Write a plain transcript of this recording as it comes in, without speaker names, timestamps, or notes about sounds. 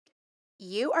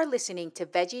You are listening to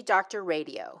Veggie Doctor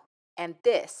Radio, and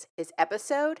this is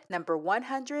episode number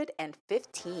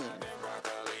 115.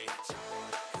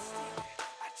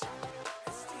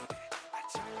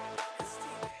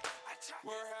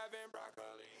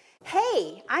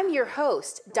 Hey, I'm your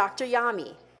host, Dr.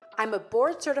 Yami. I'm a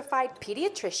board-certified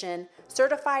pediatrician,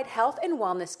 certified health and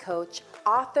wellness coach,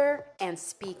 author, and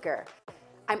speaker.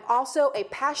 I'm also a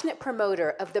passionate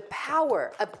promoter of the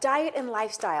power of diet and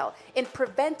lifestyle in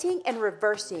preventing and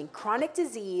reversing chronic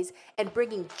disease and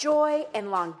bringing joy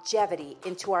and longevity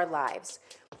into our lives.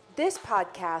 This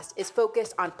podcast is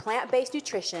focused on plant-based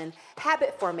nutrition,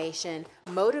 habit formation,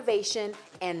 motivation,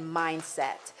 and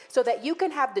mindset so that you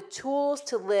can have the tools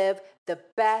to live the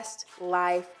best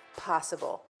life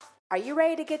possible. Are you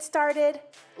ready to get started?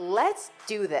 Let's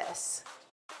do this.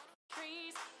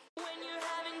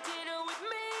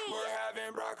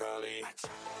 Broccoli.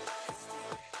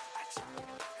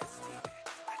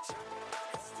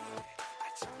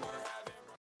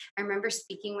 I remember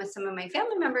speaking with some of my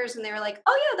family members and they were like,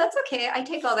 oh yeah, that's okay. I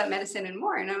take all that medicine and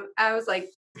more. And I was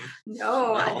like,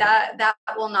 no, that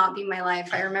will not be my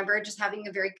life. I remember just having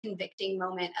a very convicting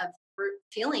moment of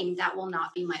feeling that will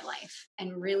not be my life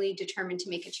and really determined to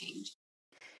make a change.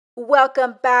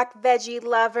 Welcome back, veggie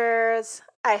lovers.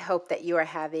 I hope that you are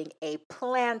having a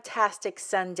plantastic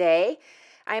Sunday.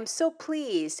 I am so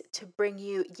pleased to bring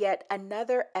you yet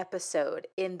another episode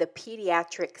in the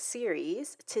Pediatric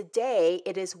series. Today,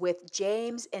 it is with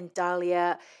James and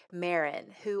Dahlia Marin,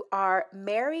 who are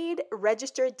married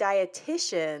registered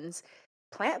dietitians,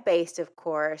 plant-based, of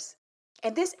course.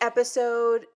 And this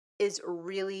episode is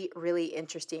really, really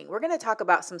interesting. We're going to talk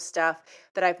about some stuff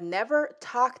that I've never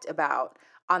talked about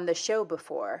on the show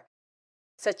before,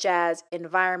 such as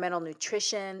environmental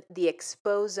nutrition, the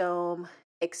exposome,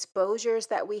 exposures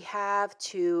that we have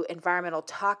to environmental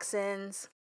toxins,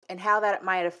 and how that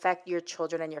might affect your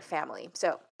children and your family.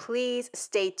 So please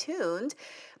stay tuned.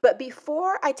 But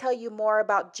before I tell you more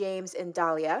about James and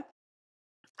Dahlia,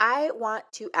 I want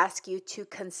to ask you to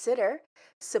consider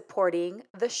supporting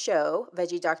the show,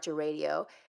 Veggie Doctor Radio,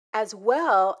 as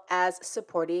well as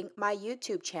supporting my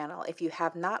YouTube channel. If you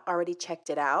have not already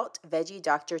checked it out, Veggie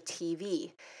Doctor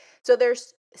TV. So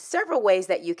there's several ways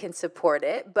that you can support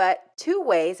it, but two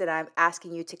ways that I'm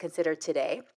asking you to consider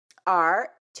today are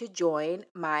to join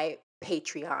my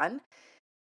Patreon,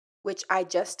 which I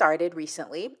just started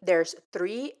recently. There's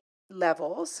 3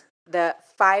 levels, the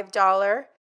 $5,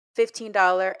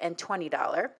 $15, and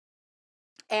 $20.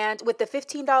 And with the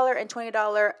 $15 and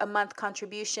 $20 a month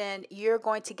contribution, you're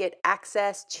going to get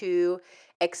access to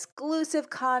exclusive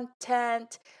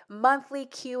content, monthly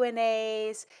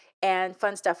Q&As, and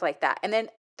fun stuff like that. And then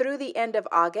through the end of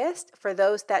August, for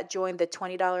those that join the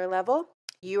 $20 level,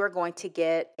 you are going to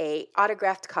get an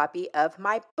autographed copy of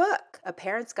my book, A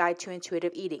Parent's Guide to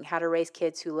Intuitive Eating, How to Raise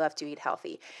Kids Who Love to Eat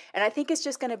Healthy. And I think it's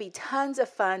just going to be tons of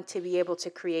fun to be able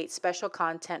to create special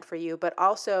content for you, but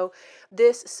also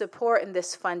this support and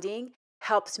this funding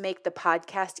helps make the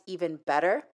podcast even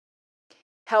better,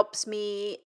 helps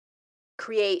me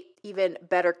create even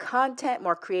better content,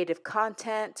 more creative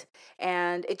content,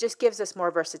 and it just gives us more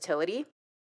versatility.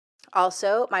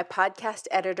 Also, my podcast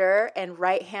editor and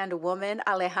right-hand woman,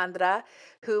 Alejandra,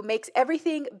 who makes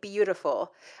everything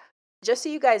beautiful. Just so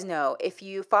you guys know, if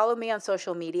you follow me on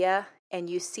social media and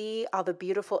you see all the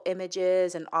beautiful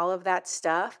images and all of that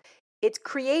stuff, it's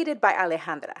created by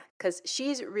Alejandra because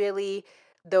she's really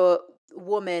the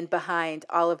woman behind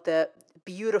all of the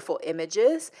beautiful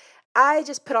images. I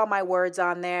just put all my words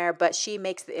on there, but she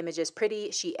makes the images pretty.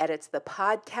 She edits the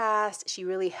podcast. She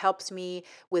really helps me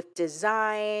with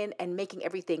design and making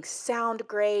everything sound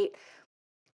great.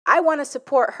 I want to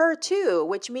support her too,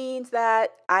 which means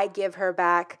that I give her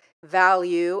back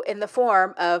value in the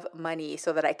form of money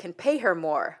so that I can pay her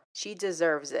more. She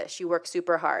deserves it. She works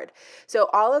super hard. So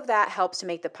all of that helps to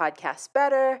make the podcast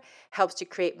better, helps to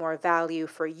create more value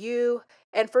for you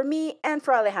and for me and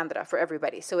for Alejandra, for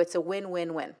everybody. So it's a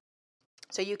win-win-win.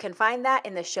 So you can find that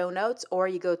in the show notes, or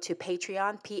you go to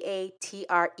Patreon,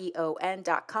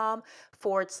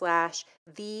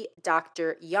 patreon.com/the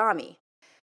Dr. Yami.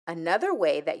 Another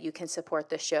way that you can support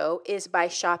the show is by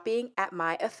shopping at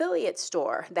my affiliate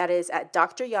store. That is at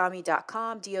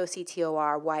dryami.com,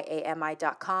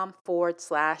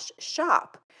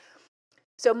 doctoryami.com/shop.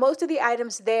 So most of the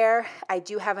items there, I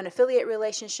do have an affiliate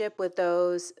relationship with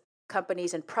those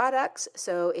companies and products.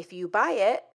 So if you buy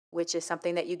it, which is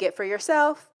something that you get for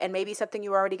yourself and maybe something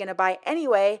you were already going to buy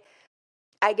anyway,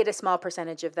 I get a small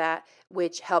percentage of that,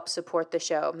 which helps support the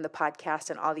show and the podcast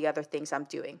and all the other things I'm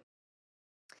doing.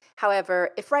 However,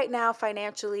 if right now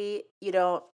financially you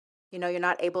don't you're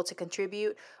not able to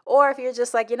contribute, or if you're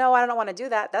just like, I don't want to do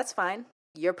that, that's fine.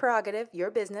 Your prerogative,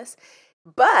 your business.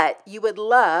 But you would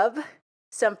love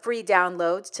some free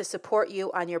downloads to support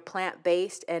you on your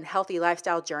plant-based and healthy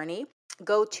lifestyle journey.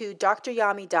 Go to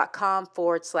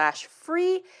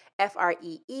dryami.com/free,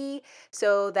 FREE,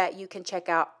 so that you can check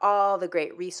out all the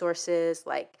great resources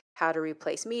like how to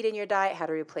replace meat in your diet, how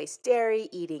to replace dairy,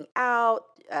 eating out,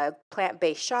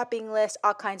 plant-based shopping list,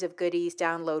 all kinds of goodies.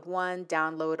 Download one,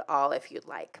 download all if you'd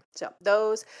like. So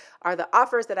those are the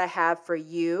offers that I have for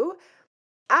you.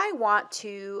 I want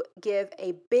to give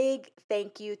a big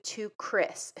thank you to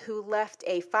Chris, who left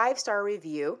a 5-star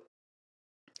review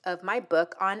of my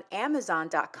book on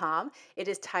Amazon.com. It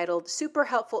is titled Super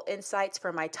Helpful Insights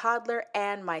for My Toddler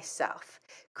and Myself.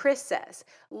 Chris says,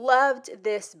 loved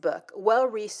this book, well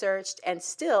researched and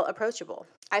still approachable.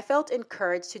 I felt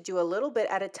encouraged to do a little bit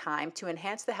at a time to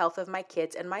enhance the health of my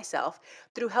kids and myself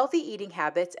through healthy eating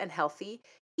habits and healthy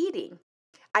eating.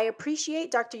 I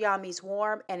appreciate Dr. Yami's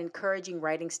warm and encouraging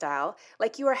writing style,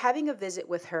 like you are having a visit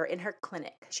with her in her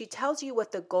clinic. She tells you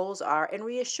what the goals are and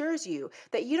reassures you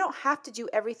that you don't have to do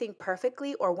everything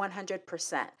perfectly or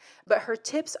 100%, but her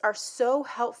tips are so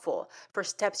helpful for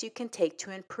steps you can take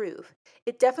to improve.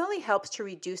 It definitely helps to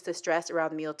reduce the stress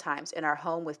around meal times in our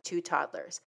home with 2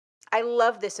 toddlers. I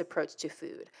love this approach to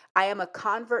food. I am a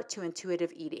convert to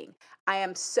intuitive eating. I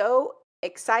am so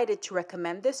excited to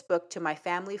recommend this book to my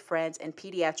family, friends, and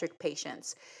pediatric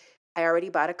patients. I already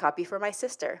bought a copy for my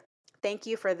sister. Thank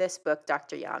you for this book,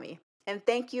 Dr. Yami. And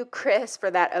thank you, Chris, for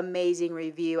that amazing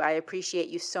review. I appreciate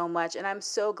you so much, and I'm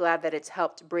so glad that it's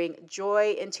helped bring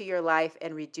joy into your life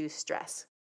and reduce stress.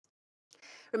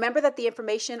 Remember that the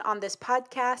information on this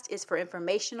podcast is for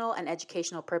informational and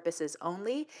educational purposes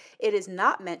only. It is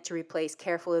not meant to replace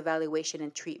careful evaluation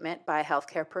and treatment by a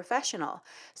healthcare professional.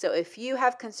 So if you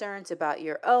have concerns about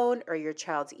your own or your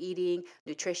child's eating,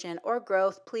 nutrition, or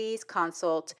growth, please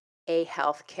consult a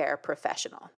healthcare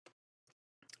professional.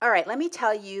 All right, let me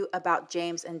tell you about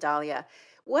James and Dahlia.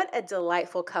 What a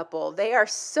delightful couple. They are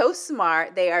so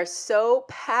smart. They are so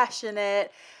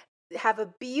passionate, have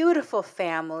a beautiful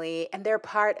family, and they're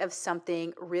part of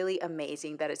something really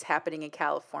amazing that is happening in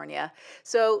California.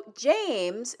 So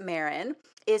James Marin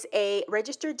is a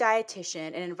registered dietitian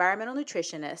and environmental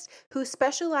nutritionist who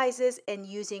specializes in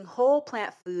using whole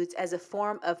plant foods as a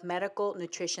form of medical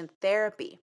nutrition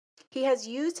therapy. He has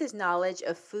used his knowledge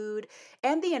of food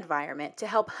and the environment to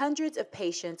help hundreds of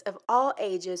patients of all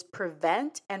ages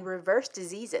prevent and reverse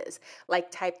diseases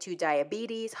like type 2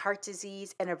 diabetes, heart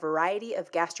disease, and a variety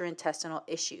of gastrointestinal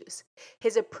issues.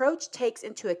 His approach takes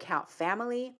into account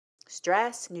family,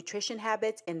 stress, nutrition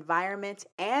habits, environment,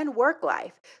 and work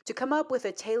life to come up with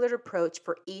a tailored approach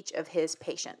for each of his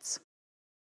patients.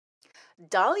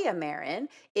 Dahlia Marin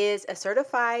is a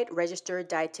certified registered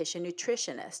dietitian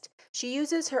nutritionist. She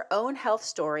uses her own health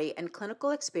story and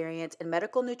clinical experience in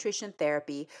medical nutrition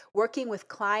therapy, working with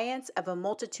clients of a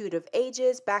multitude of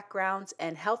ages, backgrounds,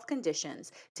 and health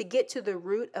conditions to get to the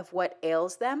root of what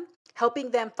ails them,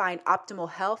 helping them find optimal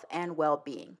health and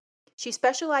well-being. She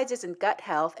specializes in gut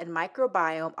health and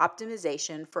microbiome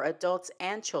optimization for adults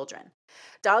and children.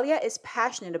 Dahlia is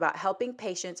passionate about helping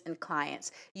patients and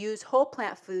clients use whole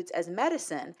plant foods as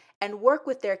medicine and work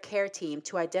with their care team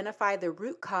to identify the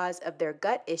root cause of their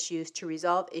gut issues to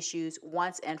resolve issues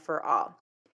once and for all.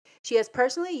 She has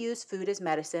personally used food as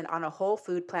medicine on a whole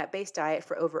food plant-based diet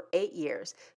for over 8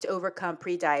 years to overcome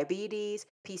prediabetes,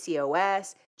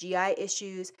 PCOS, GI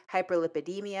issues,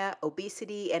 hyperlipidemia,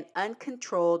 obesity, and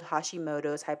uncontrolled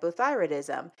Hashimoto's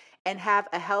hypothyroidism, and have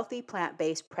a healthy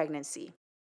plant-based pregnancy.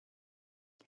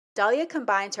 Dahlia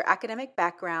combines her academic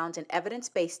background and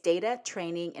evidence-based data,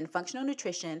 training in functional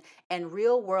nutrition, and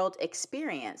real-world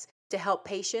experience to help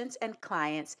patients and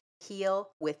clients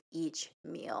heal with each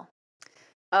meal.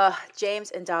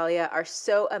 James and Dahlia are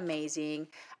so amazing.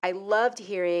 I loved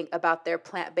hearing about their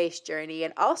plant-based journey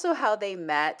and also how they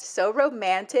met. So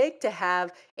romantic to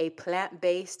have a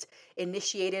plant-based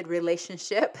initiated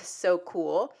relationship. So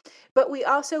cool. But we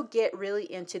also get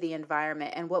really into the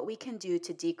environment and what we can do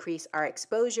to decrease our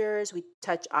exposures. We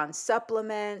touch on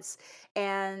supplements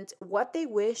and what they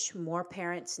wish more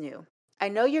parents knew. I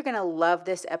know you're going to love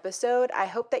this episode. I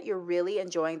hope that you're really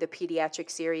enjoying the pediatric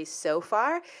series so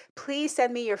far. Please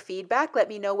send me your feedback. Let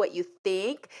me know what you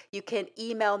think. You can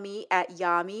email me at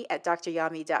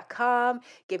yami@dryami.com.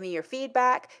 Give me your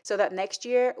feedback so that next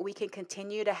year we can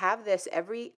continue to have this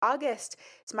every August.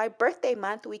 It's my birthday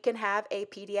month. We can have a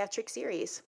pediatric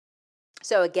series.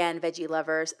 So again, veggie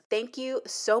lovers, thank you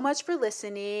so much for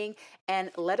listening, and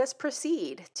let us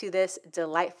proceed to this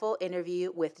delightful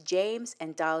interview with James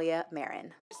and Dahlia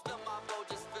Marin.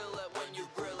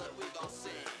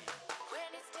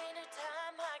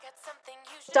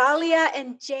 Dahlia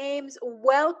and James,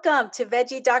 welcome to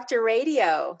Veggie Doctor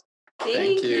Radio.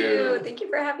 Thank you. Thank you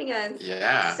for having us.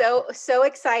 Yeah. So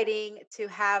exciting to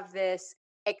have this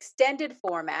extended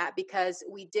format because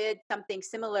we did something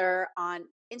similar on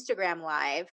Instagram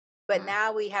Live, but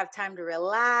now we have time to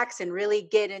relax and really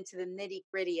get into the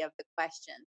nitty-gritty of the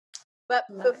questions. But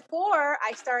before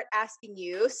I start asking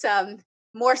you some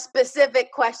more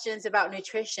specific questions about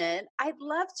nutrition, I'd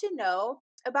love to know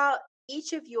about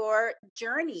each of your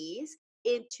journeys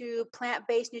into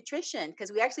plant-based nutrition,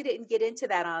 because we actually didn't get into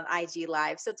that on IG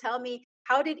Live. So tell me,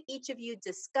 how did each of you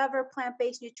discover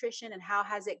plant-based nutrition and how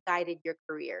has it guided your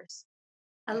careers?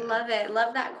 I love it.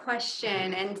 Love that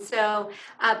question. And so,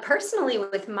 personally,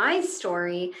 with my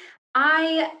story,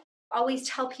 I always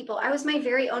tell people I was my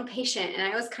very own patient, and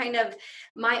I was kind of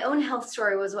my own health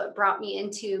story was what brought me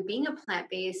into being a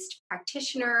plant-based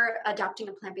practitioner, adopting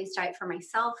a plant-based diet for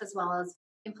myself, as well as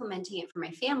implementing it for my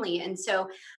family. And so,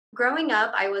 growing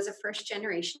up, I was a first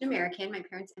generation American. My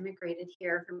parents immigrated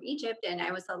here from Egypt, and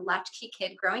I was a latchkey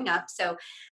kid growing up. So,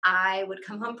 I would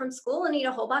come home from school and eat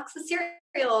a whole box of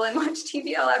cereal and watch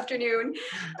TV all afternoon.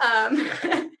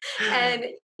 And,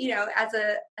 as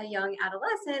a young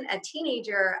adolescent, a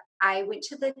teenager, I went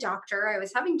to the doctor. I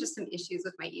was having just some issues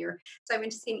with my ear. So I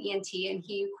went to see an ENT and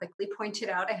he quickly pointed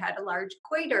out I had a large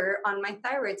goiter on my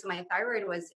thyroid. So my thyroid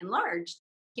was enlarged.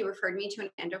 He referred me to an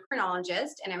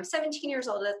endocrinologist and I was 17 years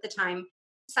old at the time.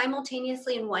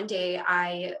 Simultaneously, in one day,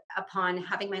 upon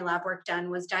having my lab work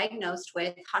done, was diagnosed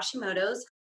with Hashimoto's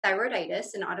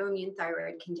thyroiditis, an autoimmune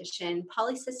thyroid condition,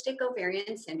 polycystic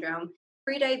ovarian syndrome,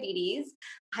 prediabetes,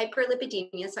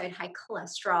 hyperlipidemia, so I had high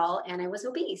cholesterol, and I was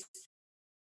obese.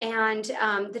 And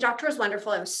the doctor was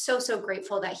wonderful. I was so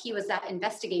grateful that he was that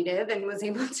investigative and was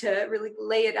able to really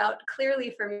lay it out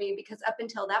clearly for me, because up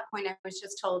until that point, I was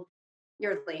just told,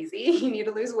 you're lazy, you need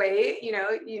to lose weight, you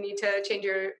need to change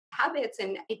your habits.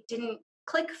 And it didn't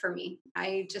click for me.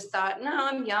 I just thought, no,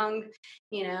 I'm young,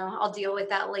 I'll deal with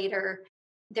that later.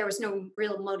 There was no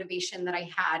real motivation that I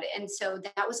had. And so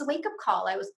that was a wake-up call.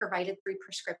 I was provided 3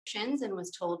 prescriptions and was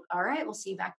told, all right, we'll see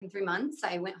you back in 3 months.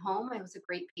 I went home. I was a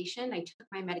great patient. I took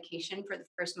my medication for the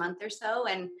first month or so,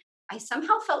 and I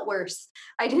somehow felt worse.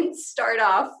 I didn't start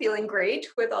off feeling great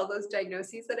with all those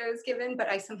diagnoses that I was given, but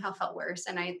I somehow felt worse.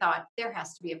 And I thought there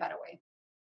has to be a better way.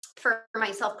 For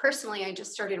myself personally, I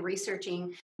just started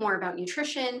researching more about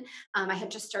nutrition. I had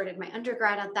just started my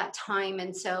undergrad at that time.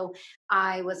 And so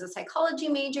I was a psychology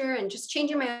major and just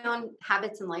changing my own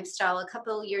habits and lifestyle. A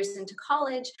couple of years into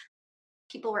college,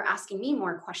 people were asking me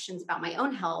more questions about my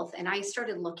own health. And I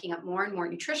started looking up more and more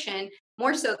nutrition,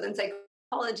 more so than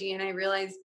psychology. And I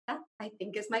realized that I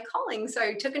think is my calling. So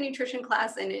I took a nutrition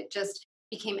class and it just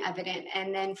became evident.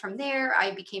 And then from there,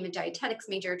 I became a dietetics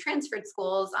major, transferred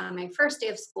schools. On my first day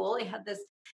of school, I had this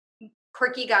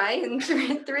quirky guy in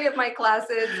 3 of my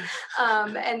classes.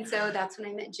 And so that's when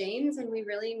I met James, and we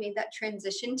really made that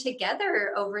transition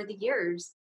together over the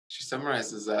years. She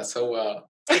summarizes that so well.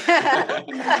 It's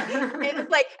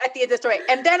like at the end of the story.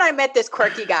 And then I met this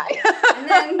quirky guy. And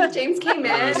then James came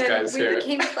in and we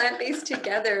became plant-based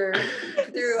together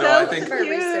through all of our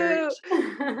research.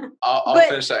 I'll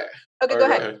finish that. Okay, go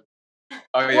ahead.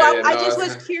 Oh, yeah, well, I just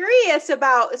was curious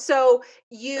about, so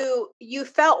you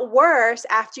felt worse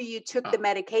after you took the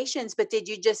medications, but did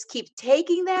you just keep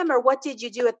taking them, or what did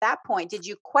you do at that point? Did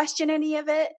you question any of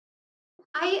it?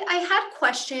 I had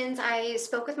questions. I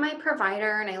spoke with my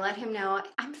provider and I let him know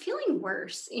I'm feeling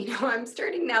worse. I'm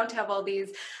starting now to have all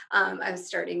these, I was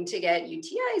starting to get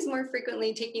UTIs more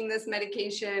frequently taking this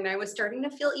medication. I was starting to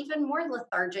feel even more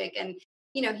lethargic. And,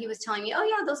 he was telling me, oh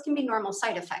yeah, those can be normal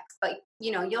side effects, but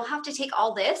you'll have to take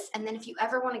all this. And then if you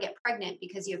ever want to get pregnant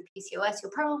because you have PCOS,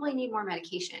 you'll probably need more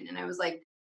medication. And I was like,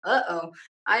 uh-oh,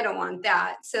 I don't want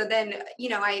that. So then,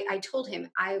 I told him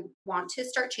I want to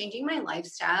start changing my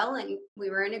lifestyle, and we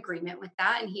were in agreement with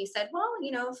that. And he said, well,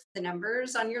 if the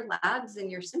numbers on your labs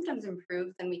and your symptoms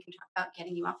improve, then we can talk about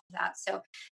getting you off of that. So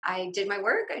I did my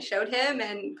work. I showed him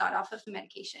and got off of the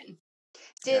medication.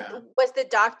 Was the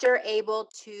doctor able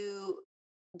to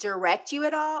direct you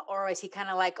at all, or was he kind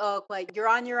of like, oh, like you're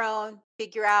on your own,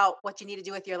 figure out what you need to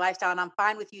do with your lifestyle and I'm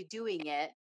fine with you doing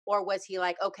it? Or was he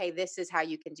like, okay, this is how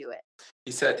you can do it?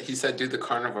 He said do the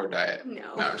carnivore diet.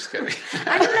 No, I'm just kidding.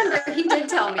 I remember he did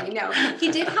tell me. No,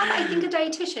 he did have, I think, a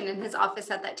dietitian in his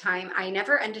office at that time. I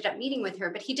never ended up meeting with her,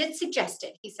 but he did suggest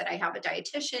it. He said, I have a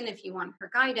dietitian if you want her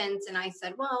guidance. And I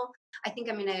said, well, I think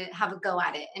I'm going to have a go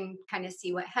at it and kind of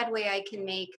see what headway I can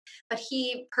make. But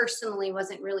he personally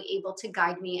wasn't really able to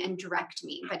guide me and direct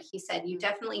me. But he said, you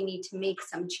definitely need to make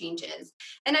some changes.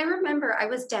 And I remember I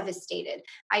was devastated.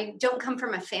 I don't come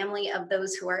from a family of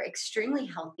those who are extremely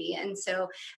healthy. And so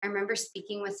I remember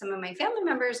speaking with some of my family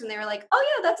members and they were like, oh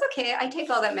yeah, that's okay. I take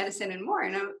all that medicine and more.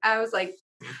 And I was like,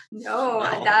 no,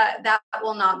 that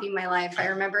will not be my life. I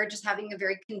remember just having a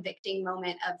very convicting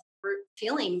moment of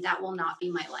feeling that will not be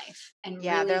my life and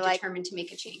really determined to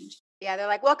make a change. Yeah, they're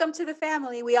like, welcome to the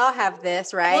family. We all have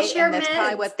this, right? We'll share and that's meds.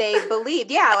 Probably what they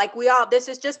believed. Yeah, like this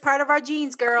is just part of our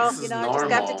genes, girl. This is just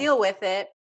got to deal with it.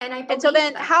 And so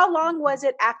then how long was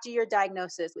it after your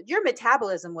diagnosis? Your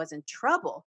metabolism was in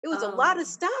trouble. It was a lot of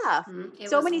stuff.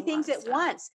 So many things at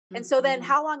once. And so then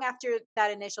how long after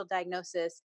that initial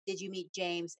diagnosis did you meet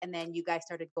James and then you guys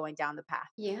started going down the path?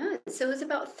 Yeah. So it was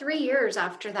about 3 years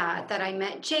after that I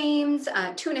met James,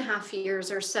 2.5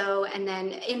 years or so. And then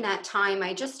in that time,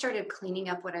 I just started cleaning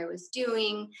up what I was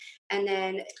doing. And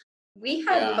then we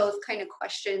had both kind of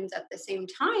questions at the same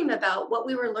time about what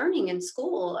we were learning in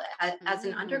school as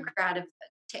an undergrad of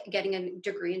getting a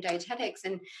degree in dietetics,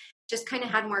 and just kind of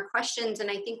had more questions. And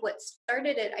I think what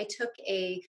started it, I took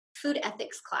a food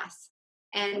ethics class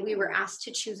and we were asked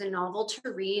to choose a novel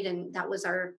to read. And that was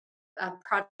our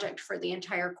project for the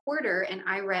entire quarter. And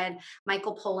I read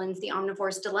Michael Pollan's The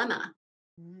Omnivore's Dilemma.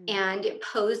 And it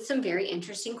posed some very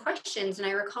interesting questions. And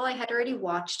I recall I had already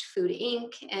watched Food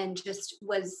Inc. and just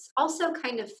was also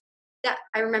kind of that.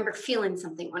 I remember feeling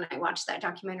something when I watched that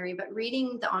documentary, but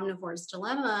reading The Omnivore's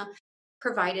Dilemma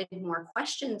provided more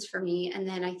questions for me. And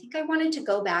then I think I wanted to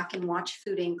go back and watch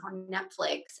Food Inc. on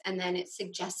Netflix. And then it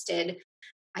suggested,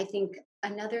 I think,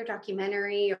 another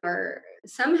documentary, or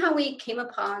somehow we came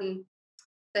upon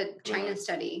the China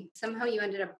study. Somehow you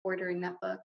ended up ordering that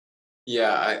book.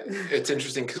 Yeah, it's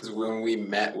interesting because when we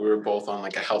met, we were both on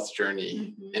like a health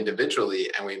journey individually,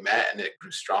 and we met and it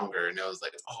grew stronger. And it was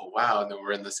like, oh, wow. And then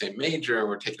we're in the same major and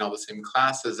we're taking all the same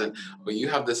classes. And, well, you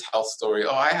have this health story.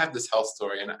 Oh, I have this health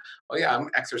story. And, oh, yeah,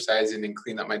 I'm exercising and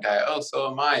clean up my diet. Oh,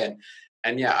 so am I.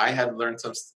 And yeah, I had learned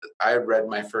I read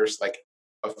my first like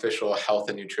official health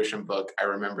and nutrition book. I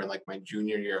remember in like my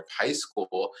junior year of high school,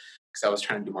 because I was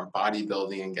trying to do more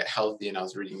bodybuilding and get healthy, and I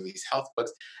was reading these health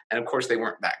books. And of course they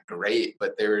weren't that great,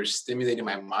 but they were stimulating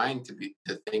my mind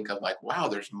to think of like, wow,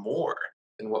 there's more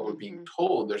than what we're being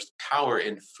told. There's power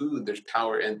in food. There's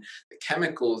power in the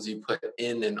chemicals you put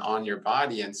in and on your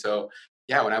body. And so,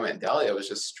 yeah, when I went Dahlia, it was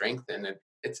just strengthened. And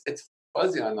it's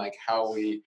fuzzy on like how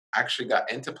we actually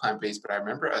got into plant-based, but I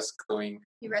remember us going.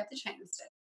 You read the China study.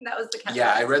 That was the catalyst.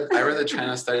 Yeah, I read the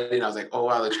China study, and I was like, oh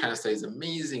wow, the China study is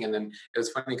amazing. And then it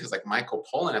was funny because like Michael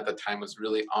Pollan at the time was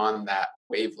really on that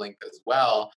wavelength as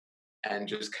well, and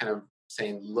just kind of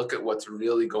saying, look at what's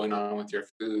really going on with your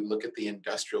food. Look at the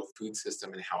industrial food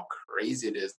system and how crazy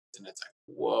it is. And it's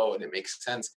like, whoa, and it makes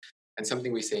sense. And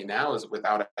something we say now is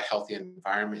without a healthy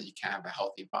environment, you can't have a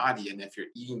healthy body. And if you're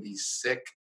eating these sick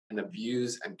and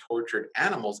abused and tortured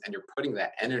animals, and you're putting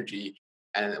that energy,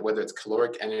 and whether it's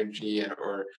caloric energy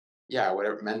or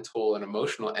whatever mental and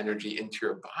emotional energy into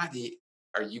your body,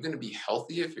 are you going to be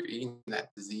healthy if you're eating that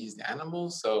diseased animal?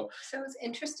 So it's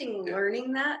interesting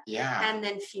learning that, and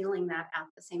then feeling that at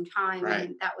the same time. Right.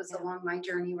 And that was along my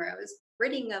journey where I was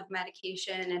ridding of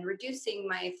medication and reducing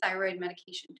my thyroid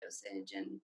medication dosage,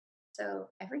 and so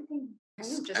everything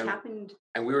kind of just happened.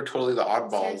 And we were totally the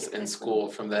oddballs in school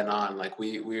from then on. Like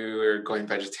we were going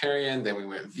vegetarian, then we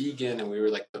went vegan, and we were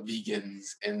like the vegans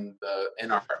in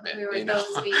our apartment. We were those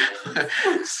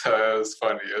vegans. So it was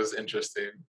funny. It was interesting.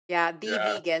 Yeah,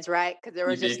 vegans, right? Because there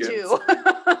was just vegans.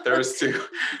 two. There was two.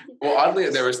 Well, oddly,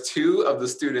 there was two of the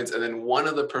students, and then one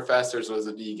of the professors was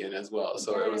a vegan as well.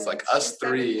 So it was like us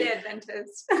three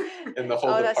in the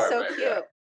whole department. That's so cute. Yeah.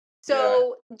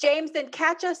 So, James, then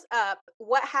catch us up.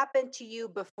 What happened to you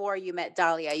before you met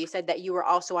Dahlia? You said that you were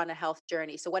also on a health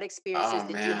journey. So what experiences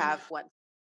did you have once?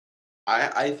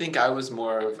 I think I was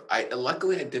more of,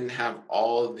 luckily I didn't have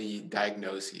all the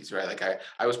diagnoses, right? Like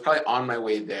I was probably on my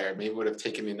way there. Maybe it would have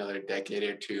taken me another decade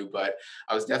or two, but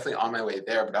I was definitely on my way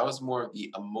there. But I was more of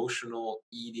the emotional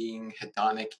eating,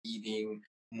 hedonic eating,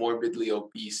 morbidly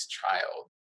obese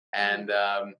child. And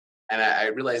I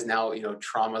realize now,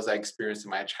 traumas I experienced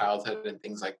in my childhood and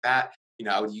things like that,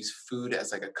 I would use food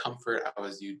as like a comfort. I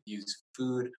was use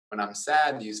food when I'm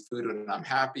sad, use food when I'm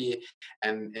happy.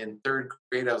 And in third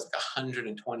grade, I was like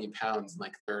 120 pounds in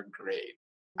like third grade.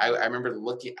 I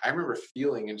remember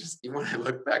feeling, and just even when I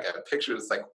look back at pictures, it's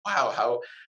like, wow,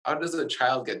 how does a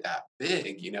child get that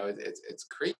big? It's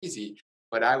crazy.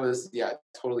 But I was,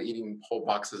 totally eating whole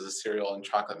boxes of cereal and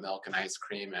chocolate milk and ice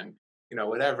cream and,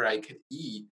 whatever I could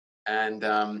eat. And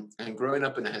growing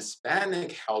up in a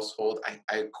Hispanic household,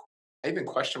 I even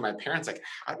questioned my parents, like,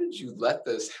 how did you let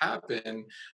this happen?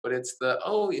 But it's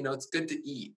it's good to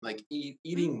eat. Like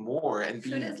eating more and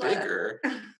Food being is love. bigger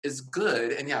is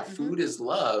good. And yeah, Mhm. food is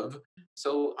love.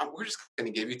 So we're just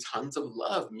going to give you tons of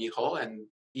love, mijo, and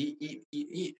eat, eat, eat,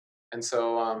 eat. And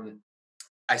so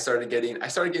I started getting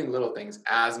little things,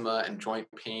 asthma and joint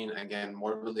pain, again,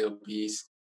 morbidly obese.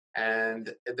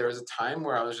 And there was a time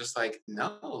where I was just like,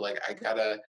 no, like I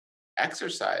gotta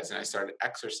exercise. And I started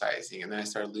exercising, and then I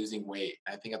started losing weight.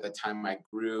 And I think at the time I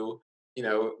grew,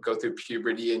 go through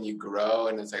puberty and you grow,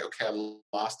 and it's like, okay, I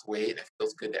lost weight and it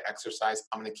feels good to exercise.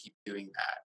 I'm going to keep doing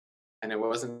that. And it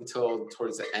wasn't until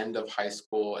towards the end of high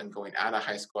school and going out of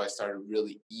high school, I started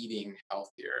really eating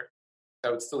healthier.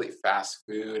 I would still eat fast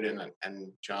food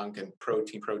and junk and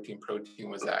protein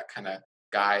was that kind of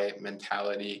guy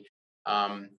mentality.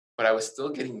 But I was still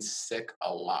getting sick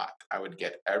a lot. I would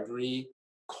get every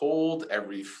cold,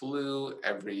 every flu,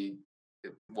 every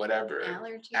whatever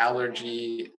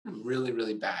allergy, really,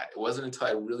 really bad. It wasn't until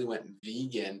I really went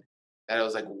vegan that I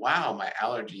was like, wow, my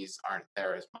allergies aren't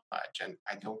there as much, and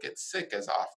I don't get sick as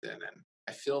often, and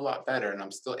I feel a lot better, and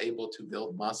I'm still able to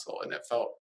build muscle, and it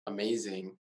felt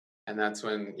amazing. And that's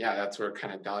where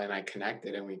kind of Dahlia and I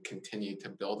connected, and we continued to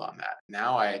build on that.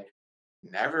 Now I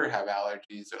never have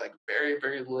allergies, or like very,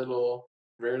 very little,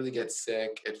 rarely get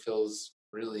sick. It feels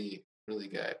really, really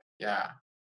good. Yeah.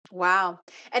 Wow.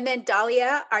 And then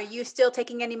Dahlia, are you still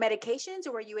taking any medications,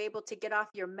 or were you able to get off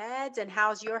your meds, and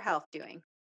how's your health doing?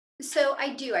 So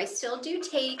I do. I still do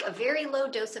take a very low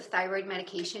dose of thyroid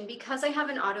medication because I have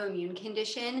an autoimmune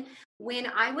condition. When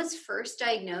I was first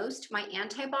diagnosed, my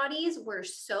antibodies were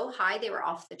so high, they were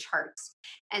off the charts.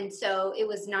 And so it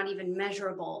was not even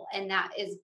measurable. And that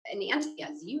is an anti,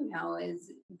 as you know,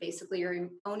 is basically your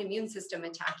own immune system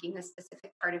attacking a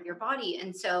specific part of your body.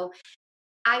 And so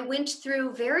I went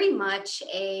through very much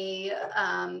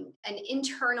an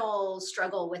internal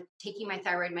struggle with taking my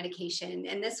thyroid medication,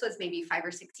 and this was maybe 5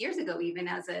 or 6 years ago. Even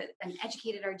as an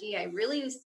educated RD, I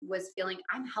really was feeling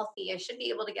I'm healthy. I should be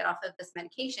able to get off of this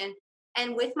medication.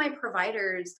 And with my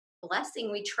provider's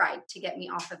blessing, we tried to get me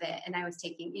off of it, and I was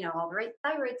taking all the right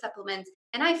thyroid supplements,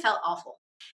 and I felt awful.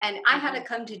 And I had a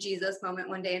come to Jesus moment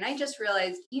one day, and I just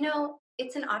realized,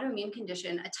 it's an autoimmune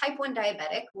condition. A type 1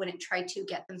 diabetic wouldn't try to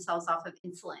get themselves off of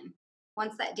insulin.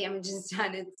 Once that damage is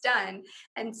done, it's done.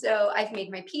 And so I've made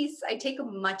my peace. I take a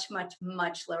much, much,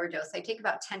 much lower dose. I take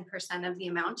about 10% of the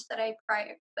amount that I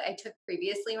took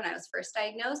previously when I was first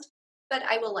diagnosed, but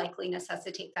I will likely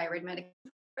necessitate thyroid medication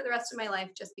for the rest of my life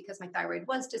just because my thyroid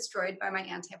was destroyed by my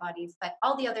antibodies. But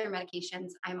all the other medications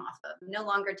I'm off of. No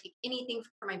longer take anything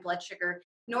for my blood sugar,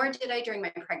 nor did I during my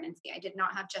pregnancy. I did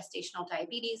not have gestational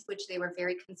diabetes, which they were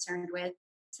very concerned with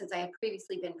since I had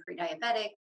previously been pre-diabetic.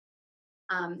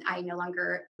 I no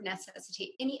longer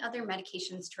necessitate any other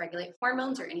medications to regulate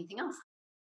hormones or anything else.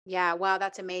 Yeah, wow,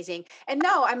 that's amazing. And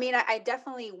no, I mean, I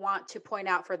definitely want to point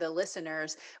out for the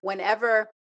listeners, whenever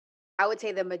I would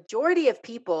say the majority of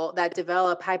people that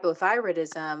develop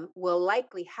hypothyroidism will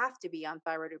likely have to be on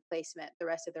thyroid replacement the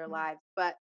rest of their lives.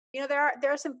 But there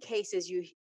are some cases you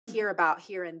hear about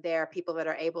here and there, people that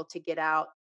are able to get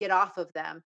off of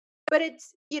them. But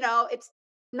it's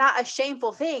not a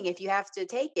shameful thing if you have to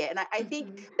take it. And I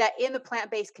think that in the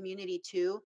plant-based community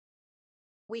too,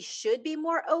 we should be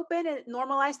more open and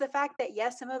normalize the fact that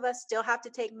yes, some of us still have to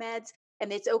take meds,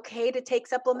 and it's okay to take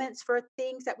supplements for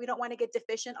things that we don't want to get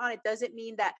deficient on. It doesn't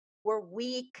mean that we're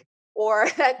weak or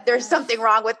that there's something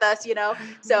wrong with us.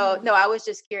 So no, I was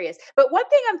just curious. But one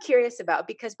thing I'm curious about,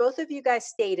 because both of you guys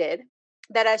stated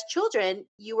that as children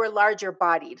you were larger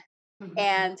bodied,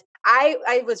 and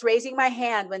I was raising my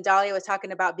hand when Dahlia was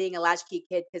talking about being a latchkey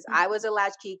kid, because I was a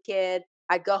latchkey kid.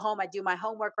 I'd go home, I'd do my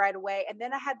homework right away. And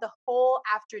then I had the whole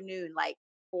afternoon, like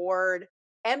bored,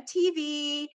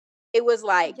 MTV. It was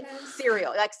like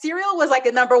cereal. Like cereal was like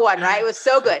the number one, right? It was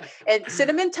so good. And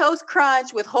cinnamon toast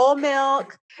crunch with whole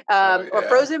milk, or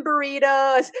frozen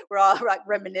burritos. We're all like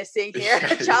reminiscing here.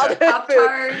 Childhood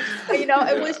food.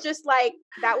 It was just like,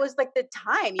 that was like the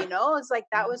time, it's like,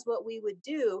 that was what we would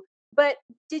do. But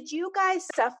did you guys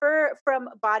suffer from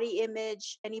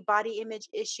any body image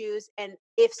issues? And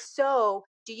if so,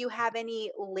 do you have any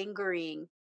lingering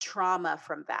trauma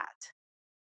from that?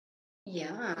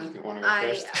 Yeah, You want to go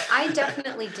first? I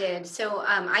definitely did. So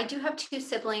I do have two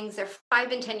siblings. They're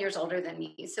 5 and 10 years older than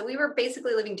me. So we were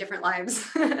basically living different lives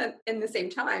in the same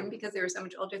time because they were so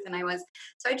much older than I was.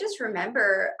 So I just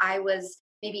remember I was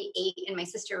maybe 8 and my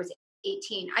sister was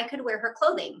 18. I could wear her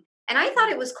clothing. And I thought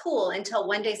it was cool until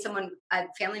one day a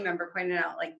family member pointed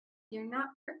out, like, you're not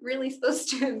really supposed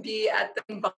to be at the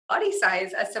same body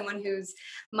size as someone who's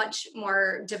much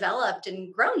more developed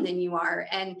and grown than you are.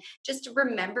 And just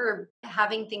remember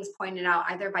having things pointed out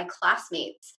either by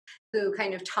classmates who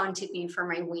kind of taunted me for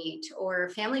my weight or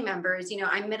family members.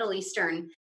 I'm Middle Eastern.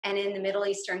 And in the Middle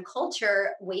Eastern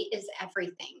culture, weight is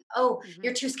everything. Oh,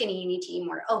 you're too skinny. You need to eat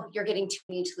more. Oh, you're getting too,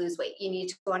 you need to lose weight. You need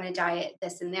to go on a diet,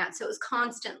 this and that. So it was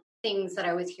constant things that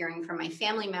I was hearing from my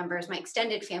family members, my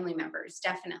extended family members,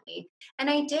 definitely. And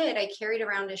I carried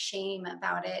around a shame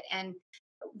about it. And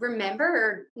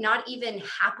remember not even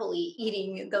happily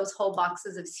eating those whole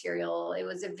boxes of cereal. It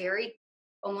was a very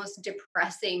almost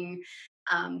depressing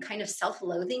kind of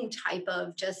self-loathing type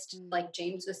of, just like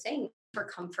James was saying, for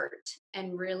comfort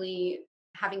and really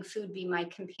having food be my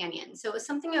companion. So it was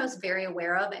something I was very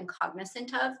aware of and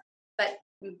cognizant of, but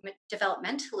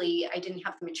developmentally, I didn't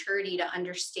have the maturity to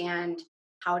understand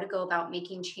how to go about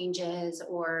making changes,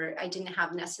 or I didn't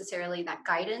have necessarily that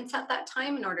guidance at that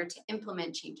time in order to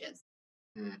implement changes.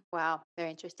 Wow, very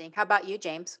interesting. How about you,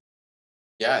 James?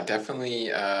 Yeah, definitely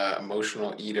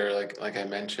emotional eater, like I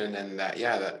mentioned, and that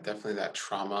yeah, that definitely that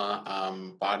trauma,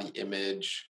 body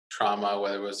image trauma,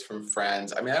 whether it was from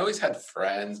friends. I mean, I always had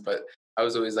friends, but I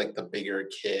was always like the bigger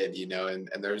kid, and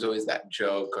there was always that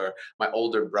joke or my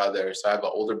older brother. So I have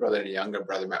an older brother and a younger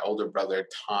brother. My older brother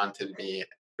taunted me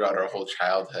throughout our whole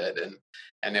childhood,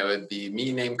 and it would be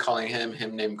me name calling him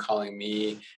name calling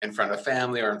me in front of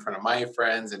family or in front of my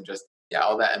friends, and just yeah,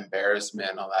 all that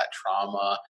embarrassment, all that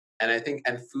trauma. And I think,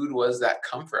 and food was that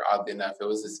comfort, oddly enough. It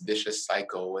was this vicious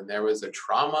cycle. When there was a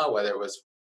trauma, whether it was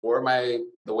for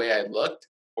the way I looked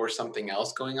or something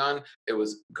else going on, it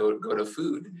was go to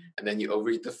food. And then you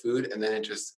overeat the food and then it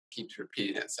just keeps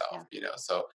repeating itself.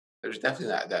 So there's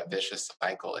definitely that vicious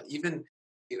cycle. And even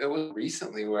it was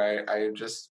recently where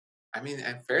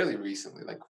and fairly recently,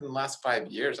 like in the last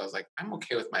 5 years, I was like, I'm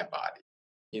okay with my body.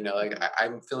 Like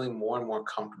I'm feeling more and more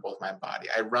comfortable with my body.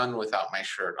 I run without my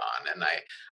shirt on, and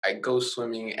I go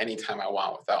swimming anytime I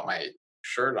want without my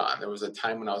shirt on. There was a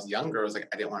time when I was younger, I was like,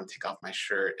 I didn't want to take off my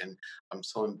shirt, and I'm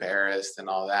so embarrassed and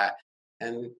all that.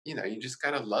 And you just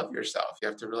gotta love yourself. You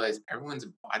have to realize everyone's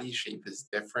body shape is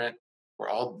different. We're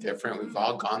all different. We've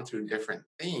all gone through different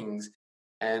things,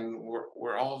 and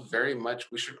we're all very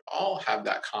much. We should all have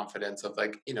that confidence of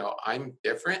like, I'm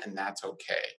different, and that's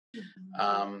okay.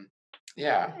 Um,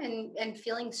 yeah. And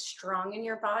feeling strong in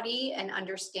your body and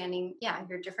understanding, yeah,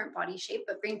 your different body shape,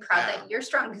 but being proud Yeah. that you're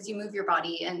strong because you move your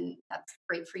body, and that's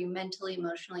great for you mentally,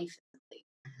 emotionally, physically.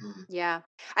 Mhm. Yeah.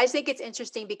 I just think it's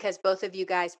interesting because both of you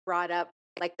guys brought up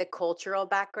like the cultural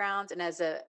backgrounds, and as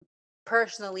a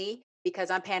personally, because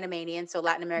I'm Panamanian, so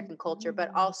Latin American culture, but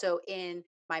Mhm. also in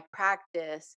my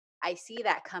practice, I see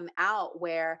that come out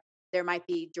where there might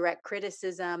be direct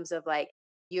criticisms of like,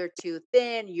 you're too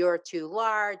thin, you're too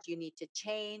large, you need to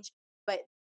change. But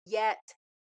yet,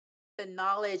 the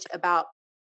knowledge about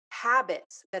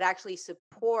habits that actually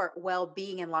support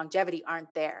well-being and longevity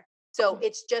aren't there. So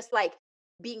it's just like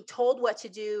being told what to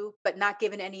do, but not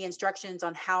given any instructions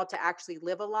on how to actually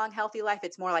live a long, healthy life.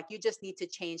 It's more like you just need to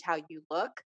change how you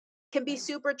look. Can be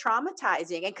super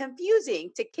traumatizing and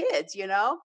confusing to kids.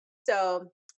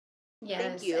 So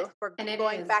thank Yes, you for and it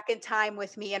going is. back in time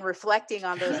with me and reflecting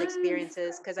on those Yes,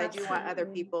 experiences, because I do want other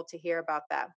absolutely. people to hear about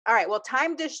that. All right, well,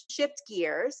 time to shift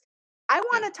gears. I Yeah.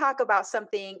 want to talk about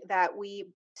something that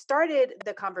we started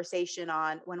the conversation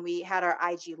on when we had our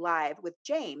IG Live with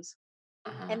James,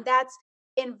 Uh-huh. and that's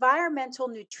environmental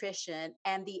nutrition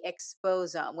and the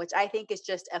exposome, which I think is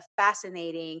just a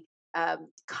fascinating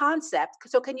concept.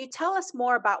 So, can you tell us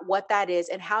more about what that is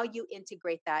and how you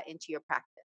integrate that into your practice?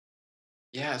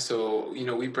 Yeah, so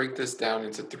we break this down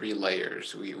into three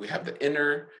layers. We have the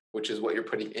inner, which is what you're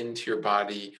putting into your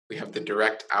body. We have the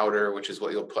direct outer, which is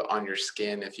what you'll put on your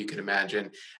skin, if you can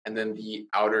imagine, and then the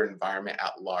outer environment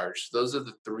at large. So those are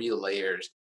the three layers.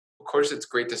 Of course, it's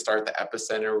great to start the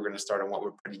epicenter. We're going to start on what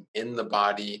we're putting in the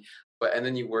body, and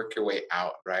then you work your way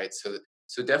out, right?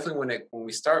 So definitely when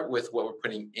we start with what we're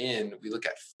putting in, we look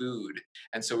at food.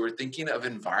 And so we're thinking of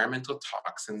environmental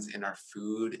toxins in our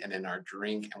food and in our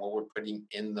drink and what we're putting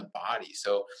in the body.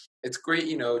 So it's great,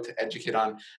 to educate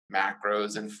on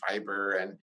macros and fiber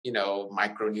and,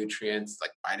 micronutrients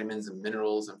like vitamins and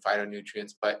minerals and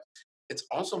phytonutrients. But it's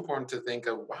also important to think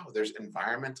of, wow, there's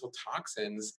environmental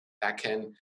toxins that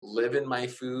can live in my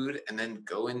food and then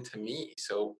go into me.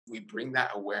 So we bring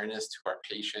that awareness to our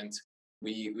patients.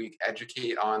 We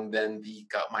educate on then the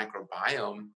gut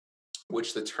microbiome,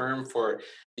 which the term for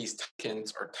these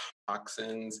toxins or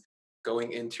toxins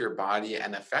going into your body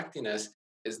and affecting us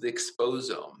is the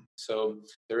exposome. So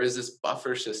there is this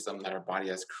buffer system that our body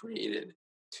has created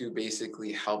to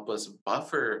basically help us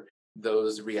buffer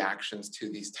those reactions to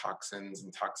these toxins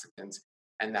and toxicants.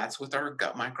 And that's with our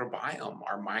gut microbiome.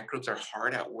 Our microbes are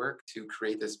hard at work to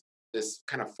create this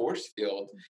kind of force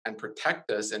field and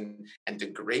protect us and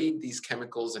degrade these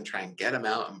chemicals and try and get them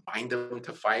out and bind them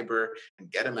to fiber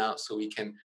and get them out so we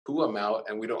can poo them out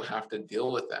and we don't have to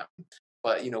deal with them.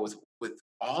 But with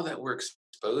all that we're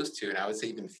exposed to, and I would say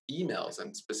even females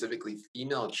and specifically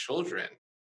female children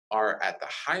are at the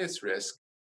highest risk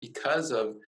because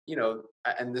of,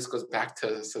 and this goes back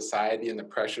to society and the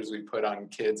pressures we put on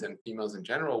kids and females in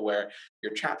general, where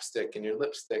your chapstick and your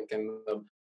lipstick and the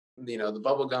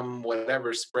bubblegum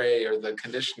whatever spray or the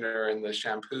conditioner and the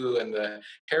shampoo and the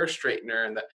hair straightener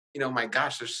and my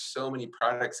gosh, there's so many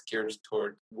products geared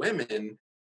toward women.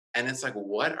 And it's like,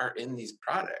 what are in these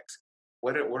products?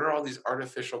 What are all these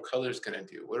artificial colors going to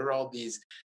do? What are all these,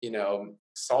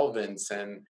 solvents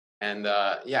and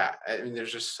yeah, I mean,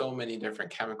 there's just so many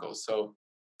different chemicals. So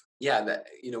yeah, that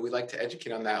we like to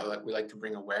educate on that. We like to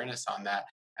bring awareness on that,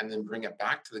 and then bring it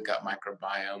back to the gut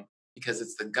microbiome because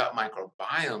it's the gut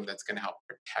microbiome that's going to help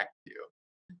protect you.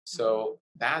 So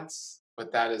that's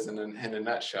what that is in a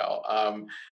nutshell.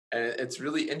 And it's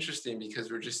really interesting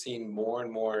because we're just seeing more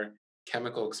and more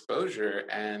chemical exposure,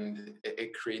 and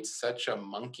it creates such a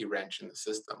monkey wrench in the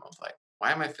system of like,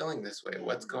 why am I feeling this way?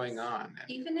 What's going on? And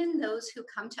even in those who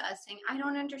come to us saying, I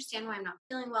don't understand why I'm not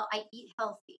feeling well, I eat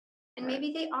healthy. And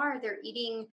maybe they're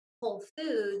eating whole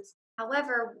foods.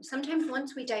 However, sometimes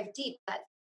once we dive deep, that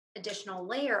additional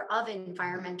layer of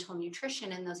environmental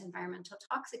nutrition and those environmental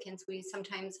toxicants, we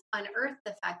sometimes unearth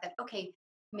the fact that, okay,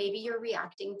 maybe you're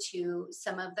reacting to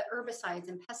some of the herbicides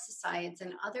and pesticides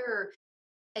and other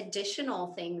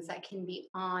additional things that can be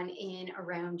on in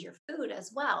around your food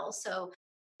as well. So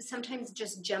sometimes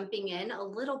just jumping in a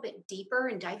little bit deeper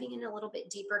and diving in a little bit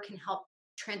deeper can help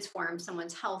transform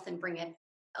someone's health and bring it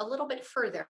a little bit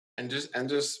further. And just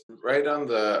right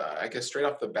on I guess straight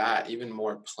off the bat, even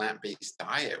more plant-based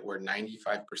diet where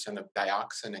 95% of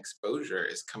dioxin exposure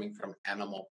is coming from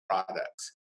animal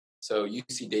products. So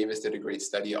UC Davis did a great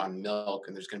study on milk,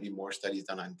 and there's going to be more studies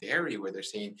done on dairy where they're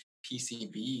seeing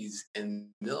PCBs in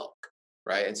milk,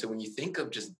 right? And so when you think of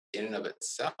just in and of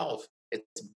itself,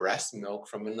 it's breast milk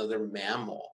from another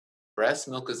mammal. Breast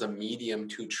milk is a medium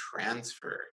to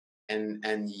transfer.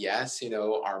 And yes,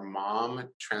 our mom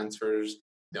transfers,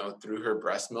 through her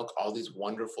breast milk, all these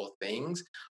wonderful things.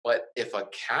 But if a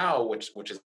cow,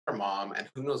 which is our mom, and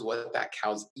who knows what that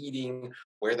cow's eating,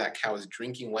 where that cow is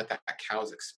drinking, what that cow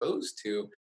is exposed to,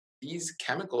 these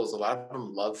chemicals, a lot of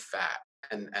them love fat.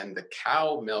 And the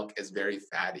cow milk is very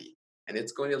fatty. And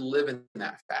it's going to live in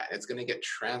that fat. It's going to get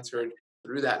transferred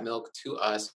through that milk to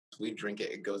us. We drink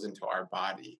it, it goes into our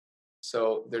body.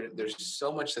 So there's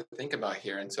so much to think about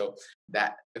here. And so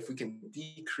that if we can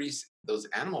decrease those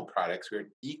animal products, we're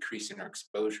decreasing our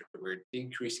exposure, we're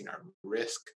decreasing our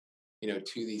risk, to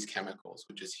these chemicals,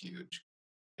 which is huge.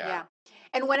 Yeah.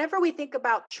 And whenever we think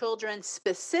about children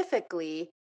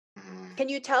specifically, can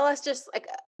you tell us just like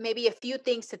maybe a few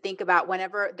things to think about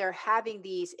whenever they're having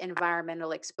these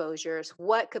environmental exposures?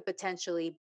 What could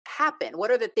potentially happen? What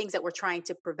are the things that we're trying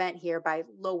to prevent here by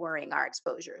lowering our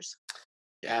exposures?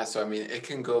 Yeah, so I mean, it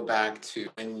can go back to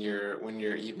when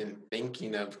you're even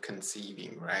thinking of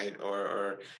conceiving, right?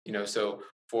 Or so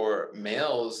for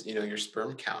males, your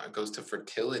sperm count, it goes to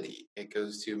fertility. It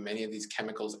goes to many of these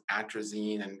chemicals,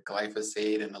 atrazine and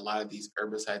glyphosate, and a lot of these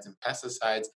herbicides and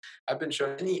pesticides have been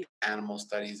shown in the animal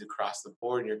studies across the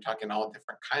board. And you're talking all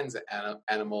different kinds of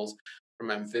animals,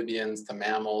 from amphibians to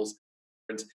mammals,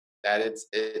 that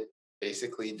it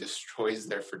basically destroys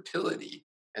their fertility.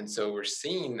 And so we're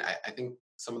seeing, I think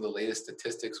some of the latest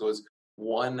statistics was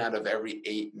 1 out of every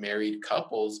 8 married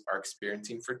couples are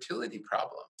experiencing fertility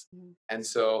problems. And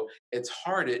so it's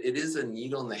hard. It is a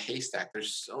needle in the haystack.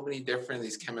 There's so many different of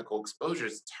these chemical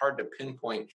exposures. It's hard to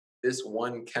pinpoint this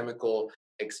one chemical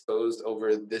exposed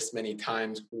over this many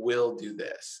times will do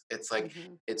this. It's like,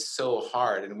 it's so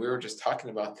hard. And we were just talking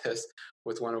about this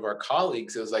with one of our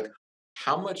colleagues. It was like,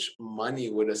 how much money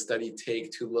would a study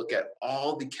take to look at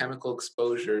all the chemical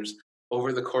exposures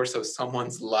over the course of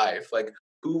someone's life? Like,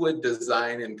 who would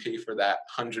design and pay for that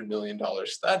 $100 million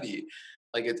study?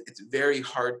 Like, it's very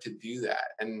hard to do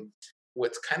that. And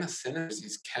what's kind of cynical is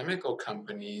these chemical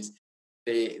companies,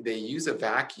 they use a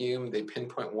vacuum, they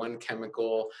pinpoint one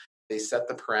chemical, they set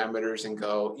the parameters and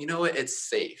go, you know what, it's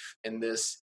safe in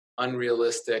this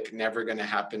unrealistic, never going to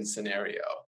happen scenario.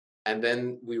 And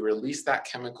then we release that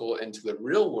chemical into the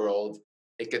real world.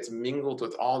 It gets mingled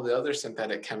with all the other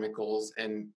synthetic chemicals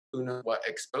and who knows what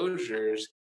exposures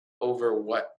over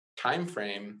what time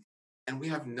frame, and we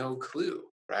have no clue,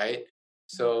 right?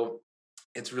 So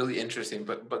it's really interesting.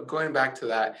 But going back to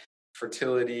that,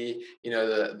 fertility,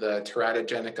 the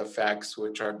teratogenic effects,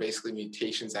 which are basically